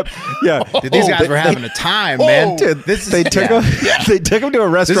deal. Yep. Yeah. Dude, these guys were having a time, man. Dude, they took them to a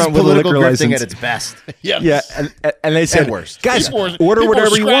restaurant with a liquor license at its best. Yeah. And they said, guys, order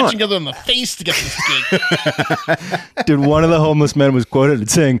whatever you want. Scratching each other in the face to get this gig. Dude, one of the homeless men was quoted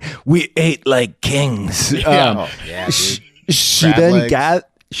as saying, "We ate like kings." Dude. She then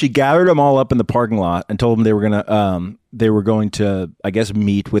she gathered them all up in the parking lot and told them they were going to, I guess,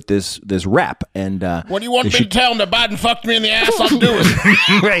 meet with this rep. And what do you want me to tell them? That Biden fucked me in the ass? I'll do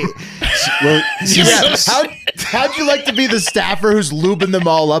it. Right. Well, how'd you like to be the staffer who's lubing them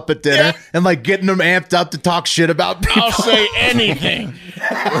all up at dinner and like getting them amped up to talk shit about people? I'll say anything.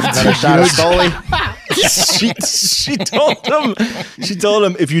 Another shot of Scully. She told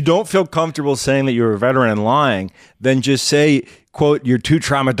him, if you don't feel comfortable saying that you're a veteran and lying, then just say, quote, "You're too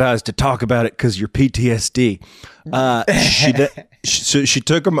traumatized to talk about it because you're PTSD." So she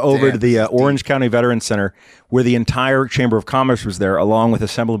took him over to the Orange County Veterans Center, where the entire Chamber of Commerce was there, along with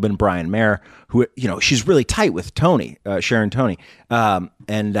Assemblyman Brian Mayer, who, she's really tight with Tony, Sharon Tony.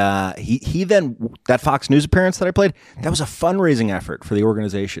 He then, that Fox News appearance that I played, that was a fundraising effort for the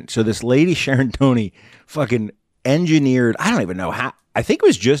organization. So this lady, Sharon Tony, fucking engineered, I don't even know how, I think it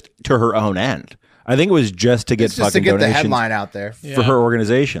was just to her own end. I think it was just to get fucking donations. The headline out there for her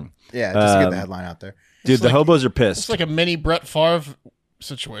organization. Yeah, just to get the headline out there. Dude, the hobos are pissed. It's like a mini Brett Favre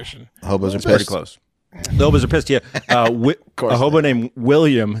situation. Hobos are pissed. Pretty close. The hobos are pissed, yeah. A hobo named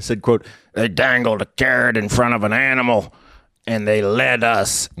William said, quote, "They dangled a carrot in front of an animal and they led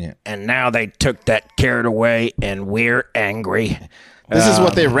us. Yeah. And now they took that carrot away and we're angry." This is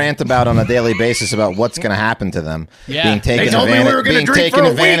what they rant about on a daily basis about what's going to happen to them, being taken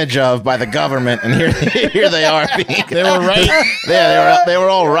advantage of by the government, and here they are. They were right. Yeah, they were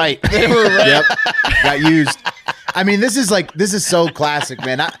all right. They were right. Yep, got used. I mean, this is so classic,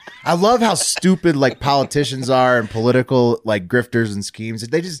 man. I love how stupid like politicians are and political like grifters and schemes.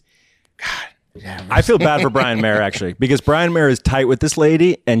 They just, God. Yeah, I feel bad for Brian Mayer, actually, because Brian Mayer is tight with this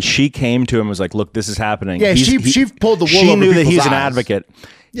lady, and she came to him and was like, "Look, this is happening." Yeah, she pulled the wool She over knew that he's eyes. an advocate.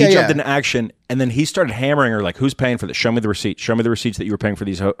 He jumped into action, and then he started hammering her like, "Who's paying for this? Show me the receipt. Show me the receipts that you were paying for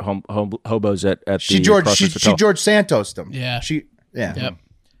these hobos at the She George Santos them. Yeah. Yep.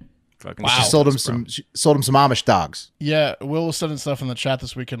 Fucking She sold him some Amish dogs. Yeah, Will was sending stuff in the chat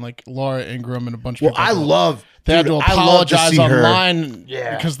this weekend, like Laura Ingram and a bunch of people. They had to apologize online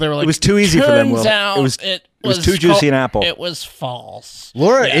because they were like, it was too easy for them, Will. It was too juicy an apple. It was false.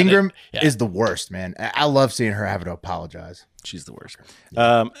 Laura Ingram is the worst, man. I love seeing her having to apologize. She's the worst.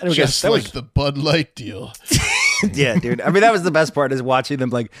 Anyway, just like the Bud Light deal. Yeah, dude. I mean, that was the best part, is watching them.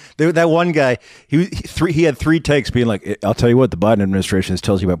 Like that one guy, he had 3 takes being like, "I'll tell you what the Biden administration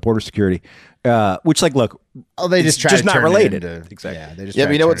tells you about border security," which, like, look, they just not related. Exactly. Yeah,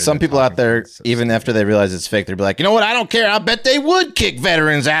 but you know what? Some people out there, even after they realize it's fake, they'll be like, "You know what? I don't care. I bet they would kick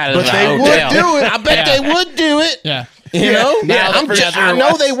veterans out of the hotel. Would do it. I bet they would do it." Yeah. You know? I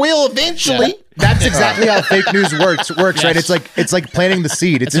know they will eventually. Yeah. That's exactly how fake news works, right? It's like planting the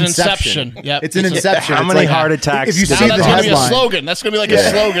seed. It's inception. Yep. It's an inception. How many heart attacks? If you see that's the going to be a headline, slogan. That's going to be like a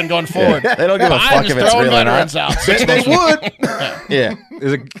slogan going forward. They don't give a fuck if it's real or not. They would. Yeah.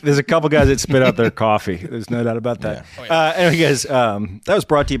 There's a couple guys that spit out their coffee. There's no doubt about that. Anyway, guys, that was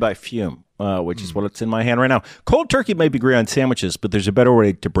brought to you by Fume, which is what's in my hand right now. Cold turkey might be great on sandwiches, but there's a better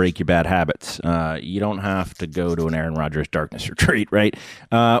way to break your bad habits. You don't have to go to an Aaron Rodgers darkness retreat, right?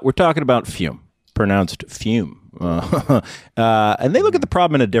 We're talking about Fume, pronounced fume. And they look at the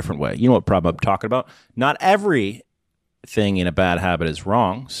problem in a different way. You know what problem I'm talking about? Not everything in a bad habit is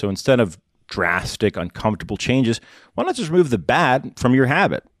wrong. So instead of drastic, uncomfortable changes, why not just remove the bad from your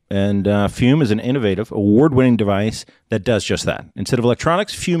habit? And Fume is an innovative, award-winning device that does just that. Instead of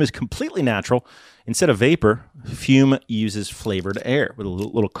electronics, Fume is completely natural. Instead of vapor, Fume uses flavored air with a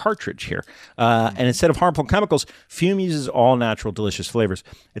little cartridge here. And instead of harmful chemicals, Fume uses all natural, delicious flavors.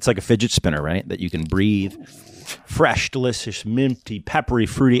 It's like a fidget spinner, right? That you can breathe. Fresh, delicious, minty, peppery,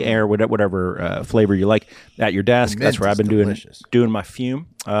 fruity air, whatever flavor you like at your desk. That's where I've been doing my Fume.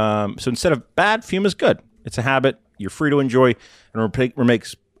 So instead of bad, Fume is good. It's a habit. You're free to enjoy, and it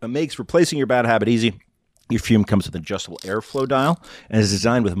makes replacing your bad habit easy. Your Fume comes with an adjustable airflow dial and is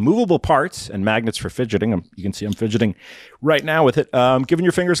designed with movable parts and magnets for fidgeting. You can see I'm fidgeting right now with it, giving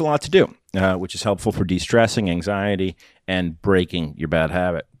your fingers a lot to do, which is helpful for de-stressing, anxiety, and breaking your bad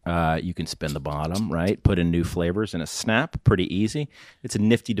habit. You can spin the bottom, right? Put in new flavors in a snap. Pretty easy. It's a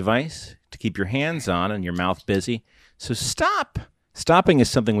nifty device to keep your hands on and your mouth busy. So stop. Stopping is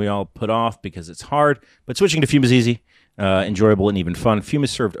something we all put off because it's hard, but switching to Fume is easy, enjoyable, and even fun. Fume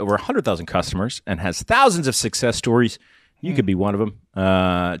has served over 100,000 customers and has thousands of success stories. You could be one of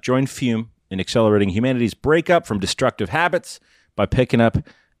them. Join Fume in accelerating humanity's breakup from destructive habits by picking up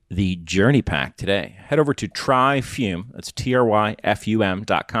the Journey Pack today. Head over to TryFume, that's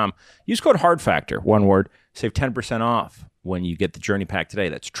TRYFUM.com. Use code HARDFactor, one word, save 10% off when you get the Journey Pack today.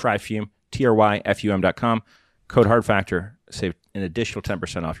 That's TryFume, TRYFUM.com. Code HARDFactor, save an additional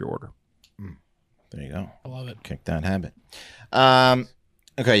 10% off your order. There you go. I love it. Kick that habit.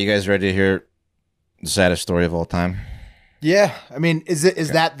 Okay, you guys ready to hear the saddest story of all time? Yeah, I mean, is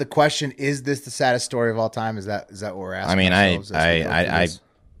that the question? Is this the saddest story of all time? Is that what we're asking? I mean,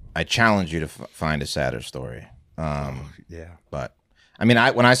 I challenge you to find a sadder story. Yeah, but I mean,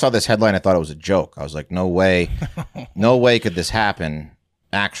 when I saw this headline, I thought it was a joke. I was like, no way could this happen.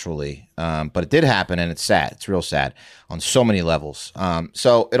 Actually, but it did happen, and it's sad. It's real sad on so many levels.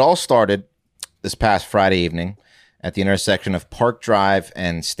 So it all started this past Friday evening at the intersection of Park Drive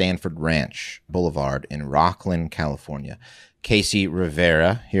and Stanford Ranch Boulevard in Rockland, California. Casey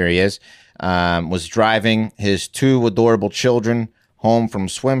Rivera, here he is, was driving his two adorable children home from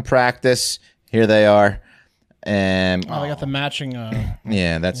swim practice. Here they are. And they got the matching.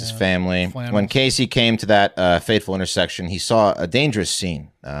 Yeah, that's his family. Flannels. When Casey came to that fateful intersection, he saw a dangerous scene: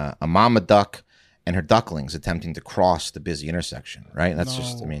 a mama duck and her ducklings attempting to cross the busy intersection. Right? That's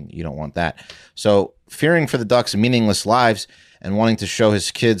just, I mean, you don't want that. So, fearing for the ducks' meaningless lives and wanting to show his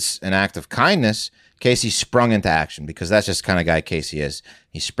kids an act of kindness, Casey sprung into action, because that's just the kind of guy Casey is.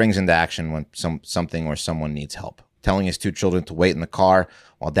 He springs into action when something or someone needs help, telling his two children to wait in the car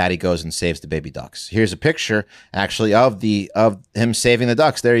while daddy goes and saves the baby ducks. Here's a picture, actually, of him saving the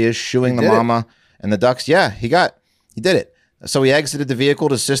ducks. There he is, shooing the mama and the ducks. Yeah, he did it. So he exited the vehicle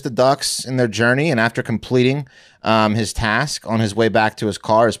to assist the ducks in their journey, and after completing his task on his way back to his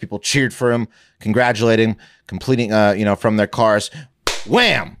car, as people cheered for him, congratulating him, completing, from their cars,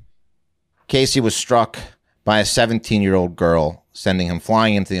 wham! Casey was struck by a 17-year-old girl, sending him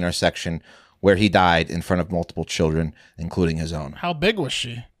flying into the intersection, where he died in front of multiple children, including his own. How big was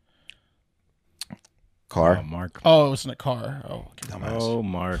she? Car. Oh, Mark. Oh, it was in a car. Oh, dumbass. Oh,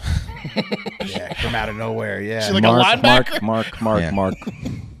 Mark. Yeah, from out of nowhere. Yeah, she's like a linebacker. Mark.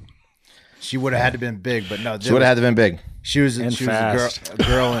 She would have had to been big, but no. She would have had to been big. She was a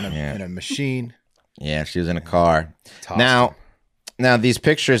girl in a machine. Yeah, she was in a car. Now these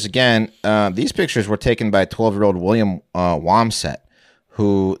pictures again. These pictures were taken by 12-year-old William Wamset,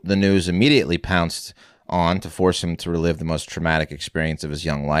 who the news immediately pounced on to force him to relive the most traumatic experience of his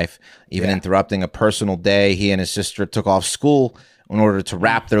young life. Even interrupting a personal day, he and his sister took off school in order to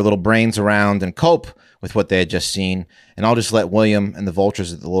wrap their little brains around and cope with what they had just seen. And I'll just let William and the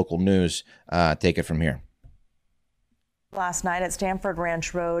vultures at the local news take it from here. Last night at Stanford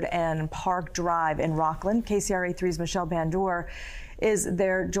Ranch Road and Park Drive in Rockland, KCRA3's Michelle Bandor is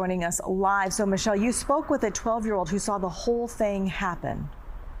there joining us live. So, Michelle, you spoke with a 12-year-old who saw the whole thing happen.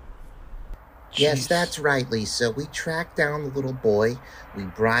 Yes, that's right, Lisa. We tracked down the little boy. We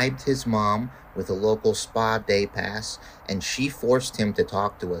bribed his mom with a local spa day pass, and she forced him to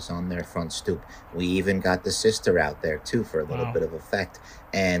talk to us on their front stoop. We even got the sister out there, too, for a little bit of effect.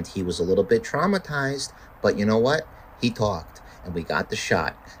 And he was a little bit traumatized, but you know what? He talked, and we got the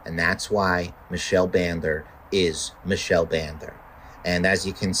shot. And that's why Michelle Bandor is Michelle Bandor. And as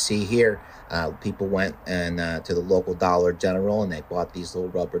you can see here, people went to the local Dollar General and they bought these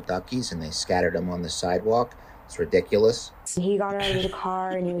little rubber duckies and they scattered them on the sidewalk. It's ridiculous. He got out of the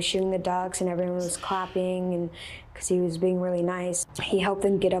car and he was shooting the ducks and everyone was clapping, and because he was being really nice. He helped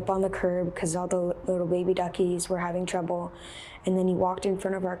them get up on the curb because all the little baby duckies were having trouble. And then he walked in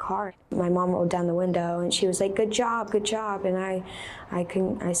front of our car. My mom rolled down the window and she was like, good job. And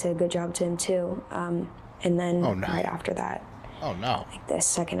I said good job to him too. And then right after that, Oh, no. Like the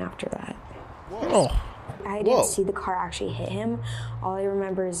second after that. Whoa. I didn't see the car actually hit him. All I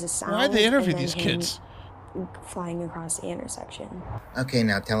remember is the sound. Why'd they interview and then these him kids? Flying across the intersection. Okay,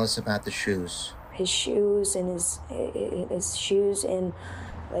 now tell us about the shoes. His shoes and his shoes and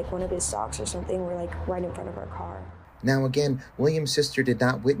like one of his socks or something were like right in front of our car. Now again, William's sister did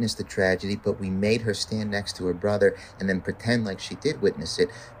not witness the tragedy, but we made her stand next to her brother and then pretend like she did witness it,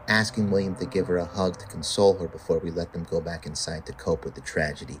 asking William to give her a hug to console her before we let them go back inside to cope with the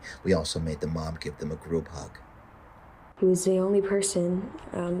tragedy. We also made the mom give them a group hug. He was the only person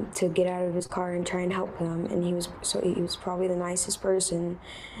to get out of his car and try and help him, and he was probably the nicest person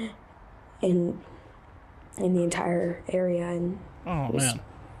in the entire area. And oh man,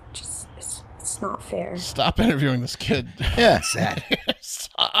 it's not fair. Stop interviewing this kid. Yeah, sad.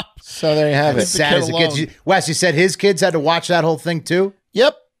 Stop. So there you have it. Sad as it gets. Wes, you said his kids had to watch that whole thing too?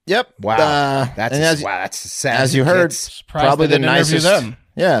 Yep. Wow, that's sad. As you heard, probably the nicest.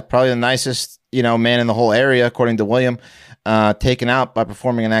 Yeah, probably the nicest, man in the whole area, according to William. Taken out by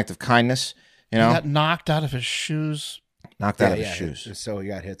performing an act of kindness. He got knocked out of his shoes. Out of his shoes. So he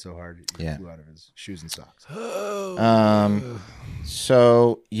got hit so hard, he flew out of his shoes and socks.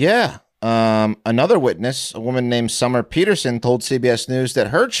 Another witness, a woman named Summer Peterson, told CBS News that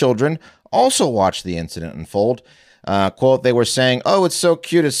her children also watched the incident unfold. Quote, they were saying, "Oh, it's so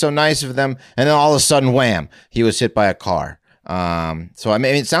cute, it's so nice of them," and then all of a sudden, wham, he was hit by a car. So I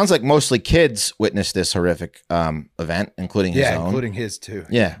mean, it sounds like mostly kids witnessed this horrific event, including his own. Including his too.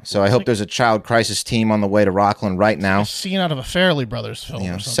 Yeah. So I hope there's a child crisis team on the way to Rockland right now. A scene out of a Farrelly Brothers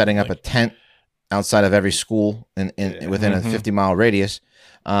film. Setting up a tent outside of every school within a 50-mile radius.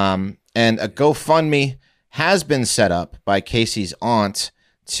 And a GoFundMe has been set up by Casey's aunt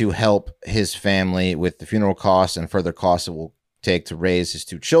to help his family with the funeral costs and further costs it will take to raise his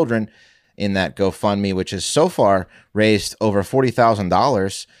two children in that GoFundMe, which has so far raised over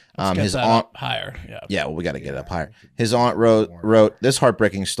 $40,000. His aunt up higher. Yeah, well, we got to get it up higher. His aunt wrote this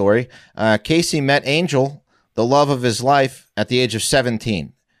heartbreaking story. Casey met Angel, the love of his life, at the age of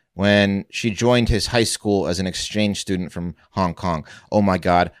 17 when she joined his high school as an exchange student from Hong Kong. Oh my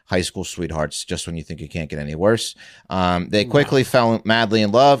God, high school sweethearts, just when you think it can't get any worse. They quickly fell madly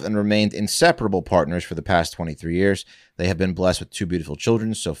in love and remained inseparable partners for the past 23 years. They have been blessed with two beautiful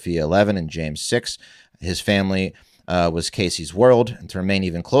children, Sophia 11 and James 6. His family was Casey's world, and to remain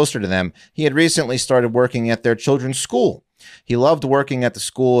even closer to them, he had recently started working at their children's school. He loved working at the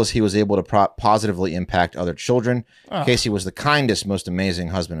school as he was able to positively impact other children. Oh. Casey was the kindest, most amazing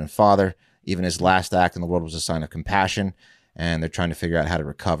husband and father. Even his last act in the world was a sign of compassion, and they're trying to figure out how to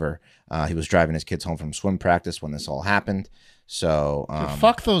recover. He was driving his kids home from swim practice when this all happened. So, dude,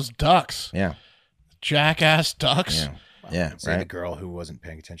 fuck those ducks. Yeah. Jackass ducks. Yeah. Right. The girl who wasn't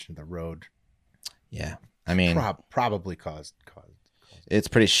paying attention to the road. Yeah. I mean, probably caused. It's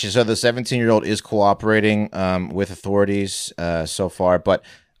pretty. So the 17-year-old is cooperating with authorities so far, but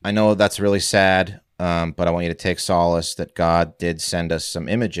I know that's really sad. But I want you to take solace that God did send us some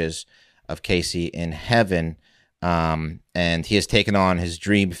images of Casey in heaven, and he has taken on his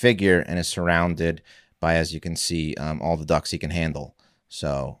dream figure and is surrounded by, as you can see, all the ducks he can handle.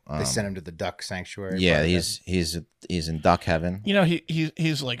 So they sent him to the duck sanctuary. Yeah, he's in duck heaven.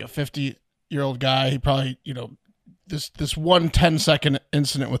 He's like a 50-year-old guy. He probably this one 10-second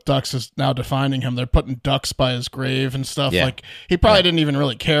incident with ducks is now defining him. They're putting ducks by his grave and stuff. Yeah. Like he probably didn't even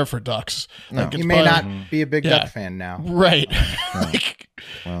really care for ducks. No. Like, he may not be a big duck fan now. Right.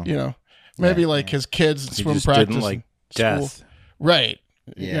 Maybe like his kids in swim practice. Didn't like death. School. Right.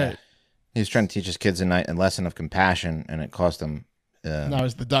 Yeah. He was trying to teach his kids a lesson of compassion, and it cost him. Now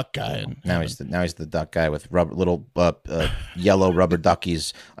he's the duck guy. Now he's the duck guy with little yellow rubber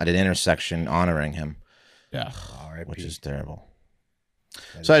duckies at an intersection honoring him. Yeah. Which is terrible.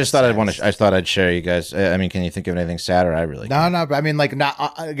 So I just thought I'd share you guys. I mean, can you think of anything sadder? I really can't. No. But I mean, like not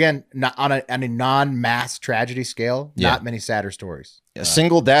on a non-mass tragedy scale. Yeah. Not many sadder stories. A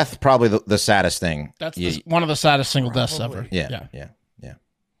single death, probably the saddest thing. That's one of the saddest single deaths ever. Yeah.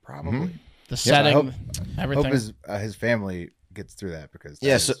 Probably. Mm-hmm. The setting, everything. Hope his family gets through that because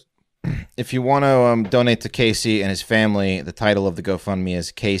So if you want to donate to Casey and his family, the title of the GoFundMe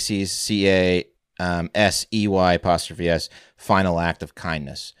is Casey's CASEY' Final Act of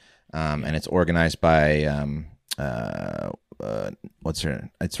Kindness, and it's organized by what's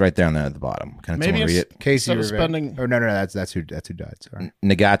her? It's right there on the bottom. Can maybe read it? Casey instead of spending. Oh no, that's who died. Sorry,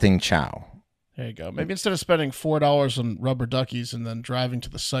 Negating Chow. There you go. Maybe instead of spending $4 on rubber duckies and then driving to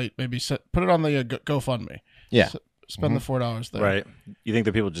the site, maybe put it on the GoFundMe. Yeah. Spend the $4 there. Right. You think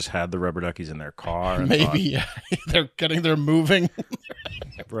the people just had the rubber duckies in their car? And maybe they're moving.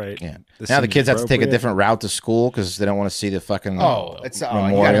 Right. Yeah. Now the kids have to take a different route to school because they don't want to see the fucking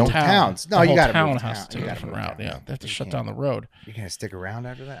memorial. Towns. No, you got to move has to take a different route. Yeah, they have to shut down the road. You can't stick around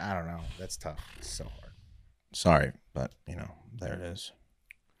after that. I don't know. That's tough. It's so hard. Sorry, but there it is.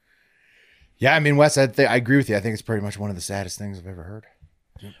 Yeah, I mean, Wes, I agree with you. I think it's pretty much one of the saddest things I've ever heard.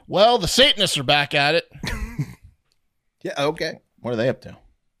 Well, the Satanists are back at it. Yeah. Okay. What are they up to?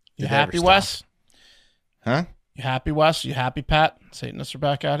 You happy, Wes? Huh? You happy, Wes? You happy, Pat? Satanists are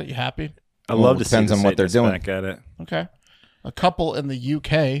back at it. You happy? I love to see depends on what they're doing. Back at it. Okay. A couple in the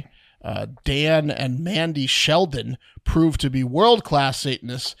UK, Dan and Mandy Sheldon, proved to be world-class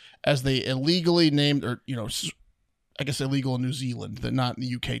Satanists as they illegally named, or I guess illegal in New Zealand, they're not in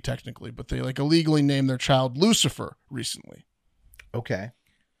the UK technically, but they illegally named their child Lucifer recently. Okay.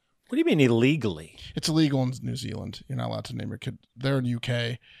 What do you mean illegally? It's illegal in New Zealand. You're not allowed to name your kid. They're in the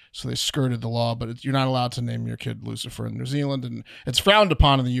UK, so they skirted the law, but you're not allowed to name your kid Lucifer in New Zealand, and it's frowned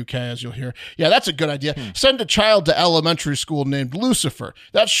upon in the UK, as you'll hear. Yeah, that's a good idea. Send a child to elementary school named Lucifer.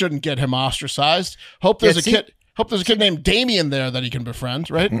 That shouldn't get him ostracized. Hope there's a kid named Damien there that he can befriend,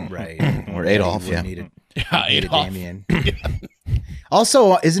 right? Right. Or Adolf, yeah. Adolf. Damien.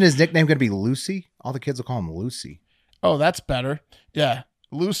 Also, isn't his nickname going to be Lucy? All the kids will call him Lucy. Oh, that's better. Yeah.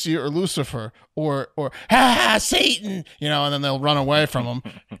 Lucy or Lucifer or Satan, and then they'll run away from him.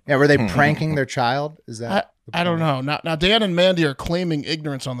 Yeah, were they pranking their child? Is that? I don't know. Now, Dan and Mandy are claiming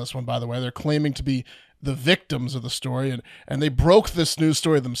ignorance on this one, by the way. They're claiming to be the victims of the story, and they broke this news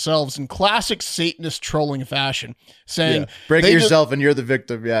story themselves in classic Satanist trolling fashion, saying, break it yourself and you're the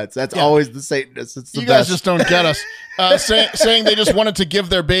victim. Yeah, that's always the Satanist. It's the you best. Guys just don't get us. Saying they just wanted to give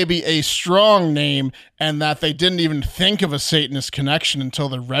their baby a strong name and that they didn't even think of a Satanist connection until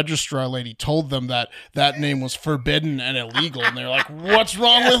the registrar lady told them that name was forbidden and illegal. And they're like, what's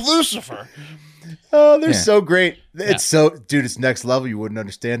wrong with Lucifer? Oh, they're so great. It's dude, it's next level. You wouldn't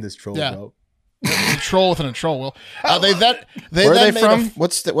understand this troll, bro. A troll within a troll. Well, Where are they from?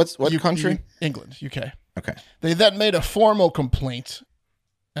 What country? England, UK. Okay. They then made a formal complaint,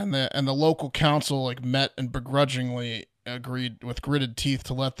 and the local council met and begrudgingly agreed with gritted teeth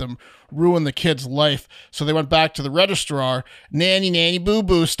to let them ruin the kid's life. So they went back to the registrar, nanny boo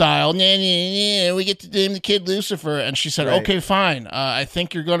boo style, nanny, we get to name the kid Lucifer, and she said, okay, fine. I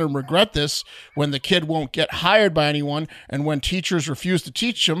think you're going to regret this when the kid won't get hired by anyone and when teachers refuse to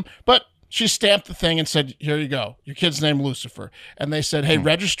teach him, but. She stamped the thing and said, "Here you go. Your kid's named Lucifer." And they said, "Hey,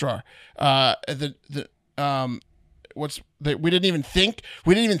 registrar, we didn't even think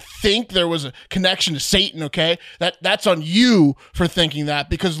there was a connection to Satan. Okay, that's on you for thinking that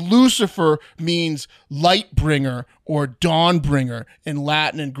because Lucifer means light bringer or dawn bringer in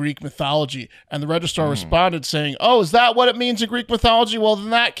Latin and Greek mythology." And the registrar responded saying, "Oh, is that what it means in Greek mythology? Well, in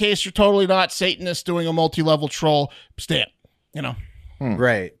that case, you're totally not Satanist doing a multi-level troll stamp.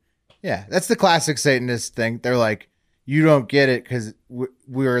 Right." Yeah, that's the classic Satanist thing. They're like, you don't get it because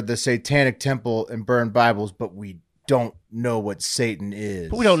we're the satanic temple and burn Bibles, but we don't know what Satan is.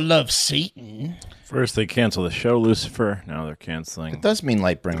 But we don't love Satan. First they cancel the show, Lucifer. Now they're canceling. It does mean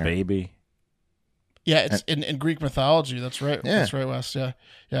Lightbringer. Baby. Yeah, it's in Greek mythology. That's right. Yeah. That's right, Wes. Yeah.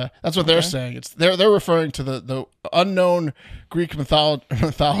 That's what they're saying. It's they're referring to the unknown Greek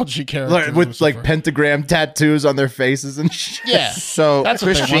mythology character with Lucifer. Pentagram tattoos on their faces and shit. Yeah. So that's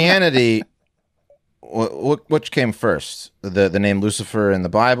Christianity. Which came first, the name Lucifer in the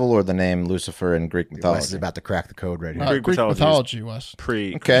Bible or the name Lucifer in Greek mythology? Wes is about to crack the code right here. Greek mythology, Wes.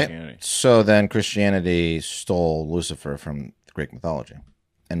 Pre-Christianity. Okay. So then Christianity stole Lucifer from Greek mythology.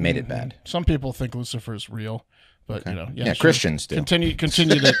 And made it bad. Some people think Lucifer is real, but Christians do. Continue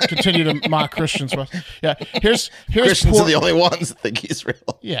to mock Christians. Yeah, here's Christians are the only ones that think he's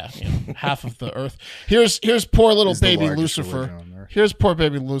real. Yeah, half of the earth. Here's poor little baby Lucifer. Here's poor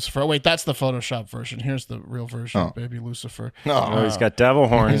baby Lucifer. Oh, wait, that's the Photoshop version. Here's the real version of baby Lucifer. Oh, he's got devil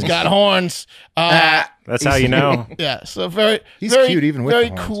horns. He's got horns. That's how you know. Yeah, so he's cute even with very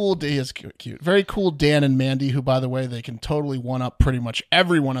the horns. Cool. He is cute. Very cool. Dan and Mandy, who by the way they can totally one up pretty much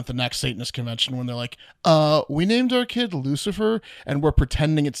everyone at the next Satanist convention when they're like, we named our kid Lucifer, and we're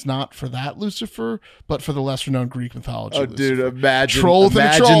pretending it's not for that Lucifer, but for the lesser known Greek mythology. Oh, Lucifer. Dude, imagine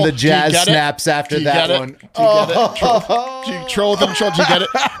the jazz snaps after that one. Do you get it? Troll within a troll. Do you get it?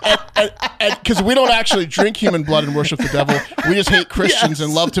 Because we don't actually drink human blood and worship the devil. We just hate Christians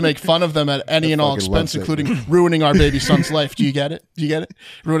and love to make fun of them at any and all expense, including ruining our baby son's life. Do you get it?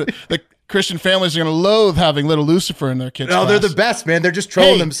 Ruin it. Christian families are going to loathe having little Lucifer in their kids' No, class. they're the best, man. They're just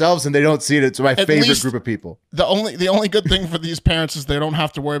trolling themselves and they don't see it. It's my favorite group of people. The only good thing for these parents is they don't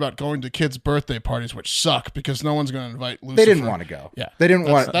have to worry about going to kids' birthday parties, which suck because no one's going to invite Lucifer. They didn't want to go. Yeah, they didn't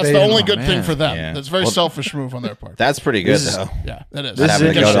want. That's the only good thing for them. That's a very selfish move on their part. That's pretty good, though. Yeah, that is. This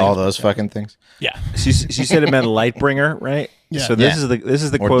having to go to all those fucking things. Yeah, she said it meant light bringer, right? Yeah. So this is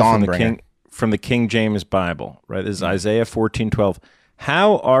the Or quote dawn from the King James Bible, right? This is Isaiah 14:12.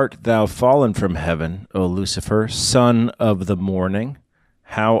 How art thou fallen from heaven, O Lucifer, son of the morning?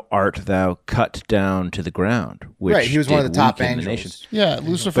 How art thou cut down to the ground? Which Right, he was one of the top weaken angels. nations. Yeah,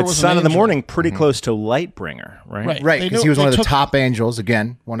 Lucifer But was son an of the angel. morning, pretty close to light bringer, right? Right, They because know- he was one they of the took- top angels.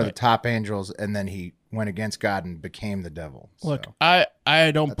 Again, one of the top angels, and then he went against God and became the devil. Look, I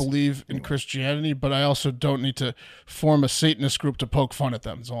don't believe in Christianity, but I also don't need to form a Satanist group to poke fun at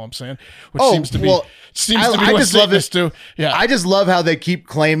them. Is all I'm saying. Which seems to be what Satanists do. Yeah, I just love how they keep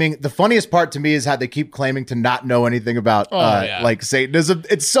claiming. The funniest part to me is how they keep claiming to not know anything about like Satanism.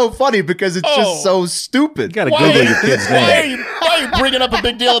 It's so funny because it's just so stupid. You gotta Google your kid's name. Why are you bringing up a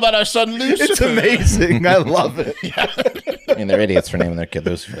big deal about our son Lucifer? It's amazing. I love it. I mean, they're idiots for naming their kid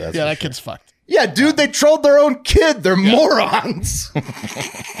Lucifer. That's Yeah, that kid's fucked. Yeah, dude, they trolled their own kid. They're morons.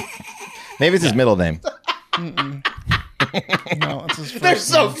 Maybe it's his middle name. No, it's his They're first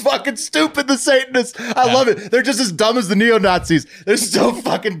so name. fucking stupid, the Satanists. I love it. They're just as dumb as the neo-Nazis. They're so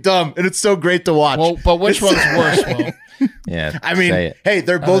fucking dumb, and it's so great to watch. Well, but which one's worse, Will? Yeah, I mean, say it. hey,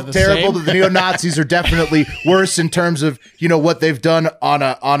 they're Are both they the terrible. same? The neo-Nazis are definitely worse in terms of what they've done on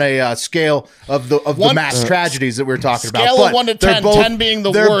a scale of the mass tragedies that we're talking about. Scale of But 1 to they're 10, both- 10 being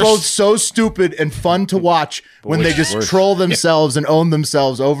the they're worst. both so stupid and fun to watch when they which just is worse? troll themselves and own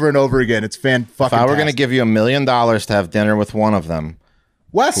themselves over and over again. It's fucking. If I were going to give you $1 million to have dinner with one of them,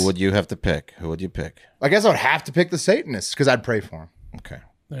 Wes, who would you have to pick? Who would you pick? I guess I would have to pick the Satanists because I'd pray for him. Okay.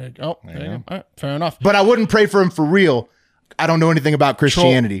 There you go. There you go. All right, fair enough. But I wouldn't pray for him for real. I don't know anything about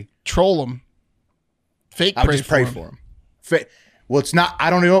Christianity. Troll him. Fake I would pray just pray for him. Well, it's not. I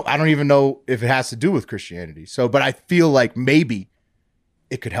don't know. I don't even know if it has to do with Christianity. So, but I feel like maybe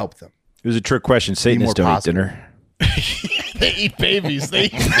it could help them. It was a trick question. Satanists don't eat dinner They eat babies. They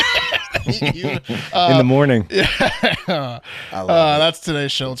eat you. in the morning. That's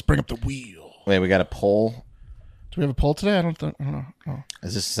today's show. Let's bring up the wheel. Wait, we got a poll. Do we have a poll today? I don't know. Oh.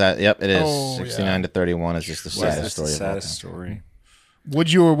 Is this sad? Yep, it is. Oh, 69 to 31 is just the saddest story. Saddest story. Would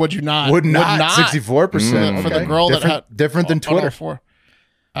you or would you not? Would not. 64% for the girl that had different than Twitter. 104.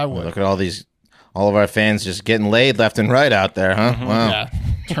 I would. Well, look at all of our fans just getting laid left and right out there, huh? Wow. Yeah,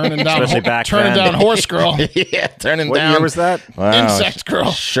 turning down, Especially back turning then. down horse girl, Yeah, turning What down. year was that? Wow. insect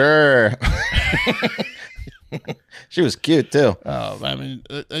girl. Sure. She was cute too. I mean,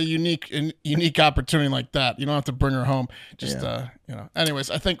 a unique opportunity like that. You don't have to bring her home. Just Anyways,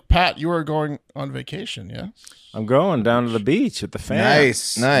 I think Pat, you are going on vacation. Yeah. I'm going down to the beach with the fam.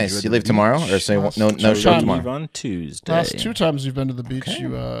 Nice. You leave tomorrow, or say no show Leave tomorrow? on Tuesday. Last 2 times you've been to the beach,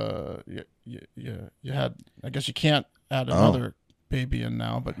 you had. I guess you can't add another baby in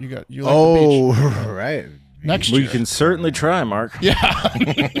now, but you like the beach. Right. Next year. We can certainly try, Mark. Yeah.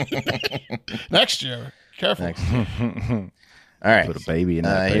 Next year. Careful. All right. Put a baby in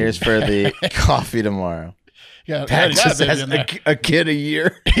that. Here's for the coffee tomorrow. Yeah, Pat already got a just baby has in there. a kid a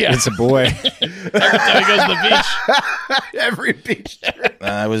year. Yeah. It's a boy. Every time he goes to the beach. Every beach trip.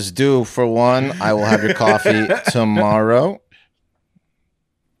 I was due for one. I will have your coffee tomorrow.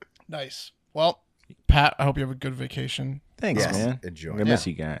 Nice. Well, Pat, I hope you have a good vacation. Thanks, Yes. man. Enjoy. I miss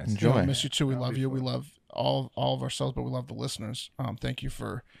you guys. Enjoy. We miss you too. We love you. We love all of ourselves, but we love the listeners. Thank you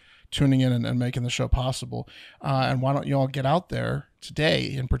for tuning in and making the show possible. And why don't you all get out there today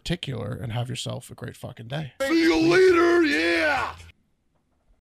in particular and have yourself a great fucking day. See you later, yeah!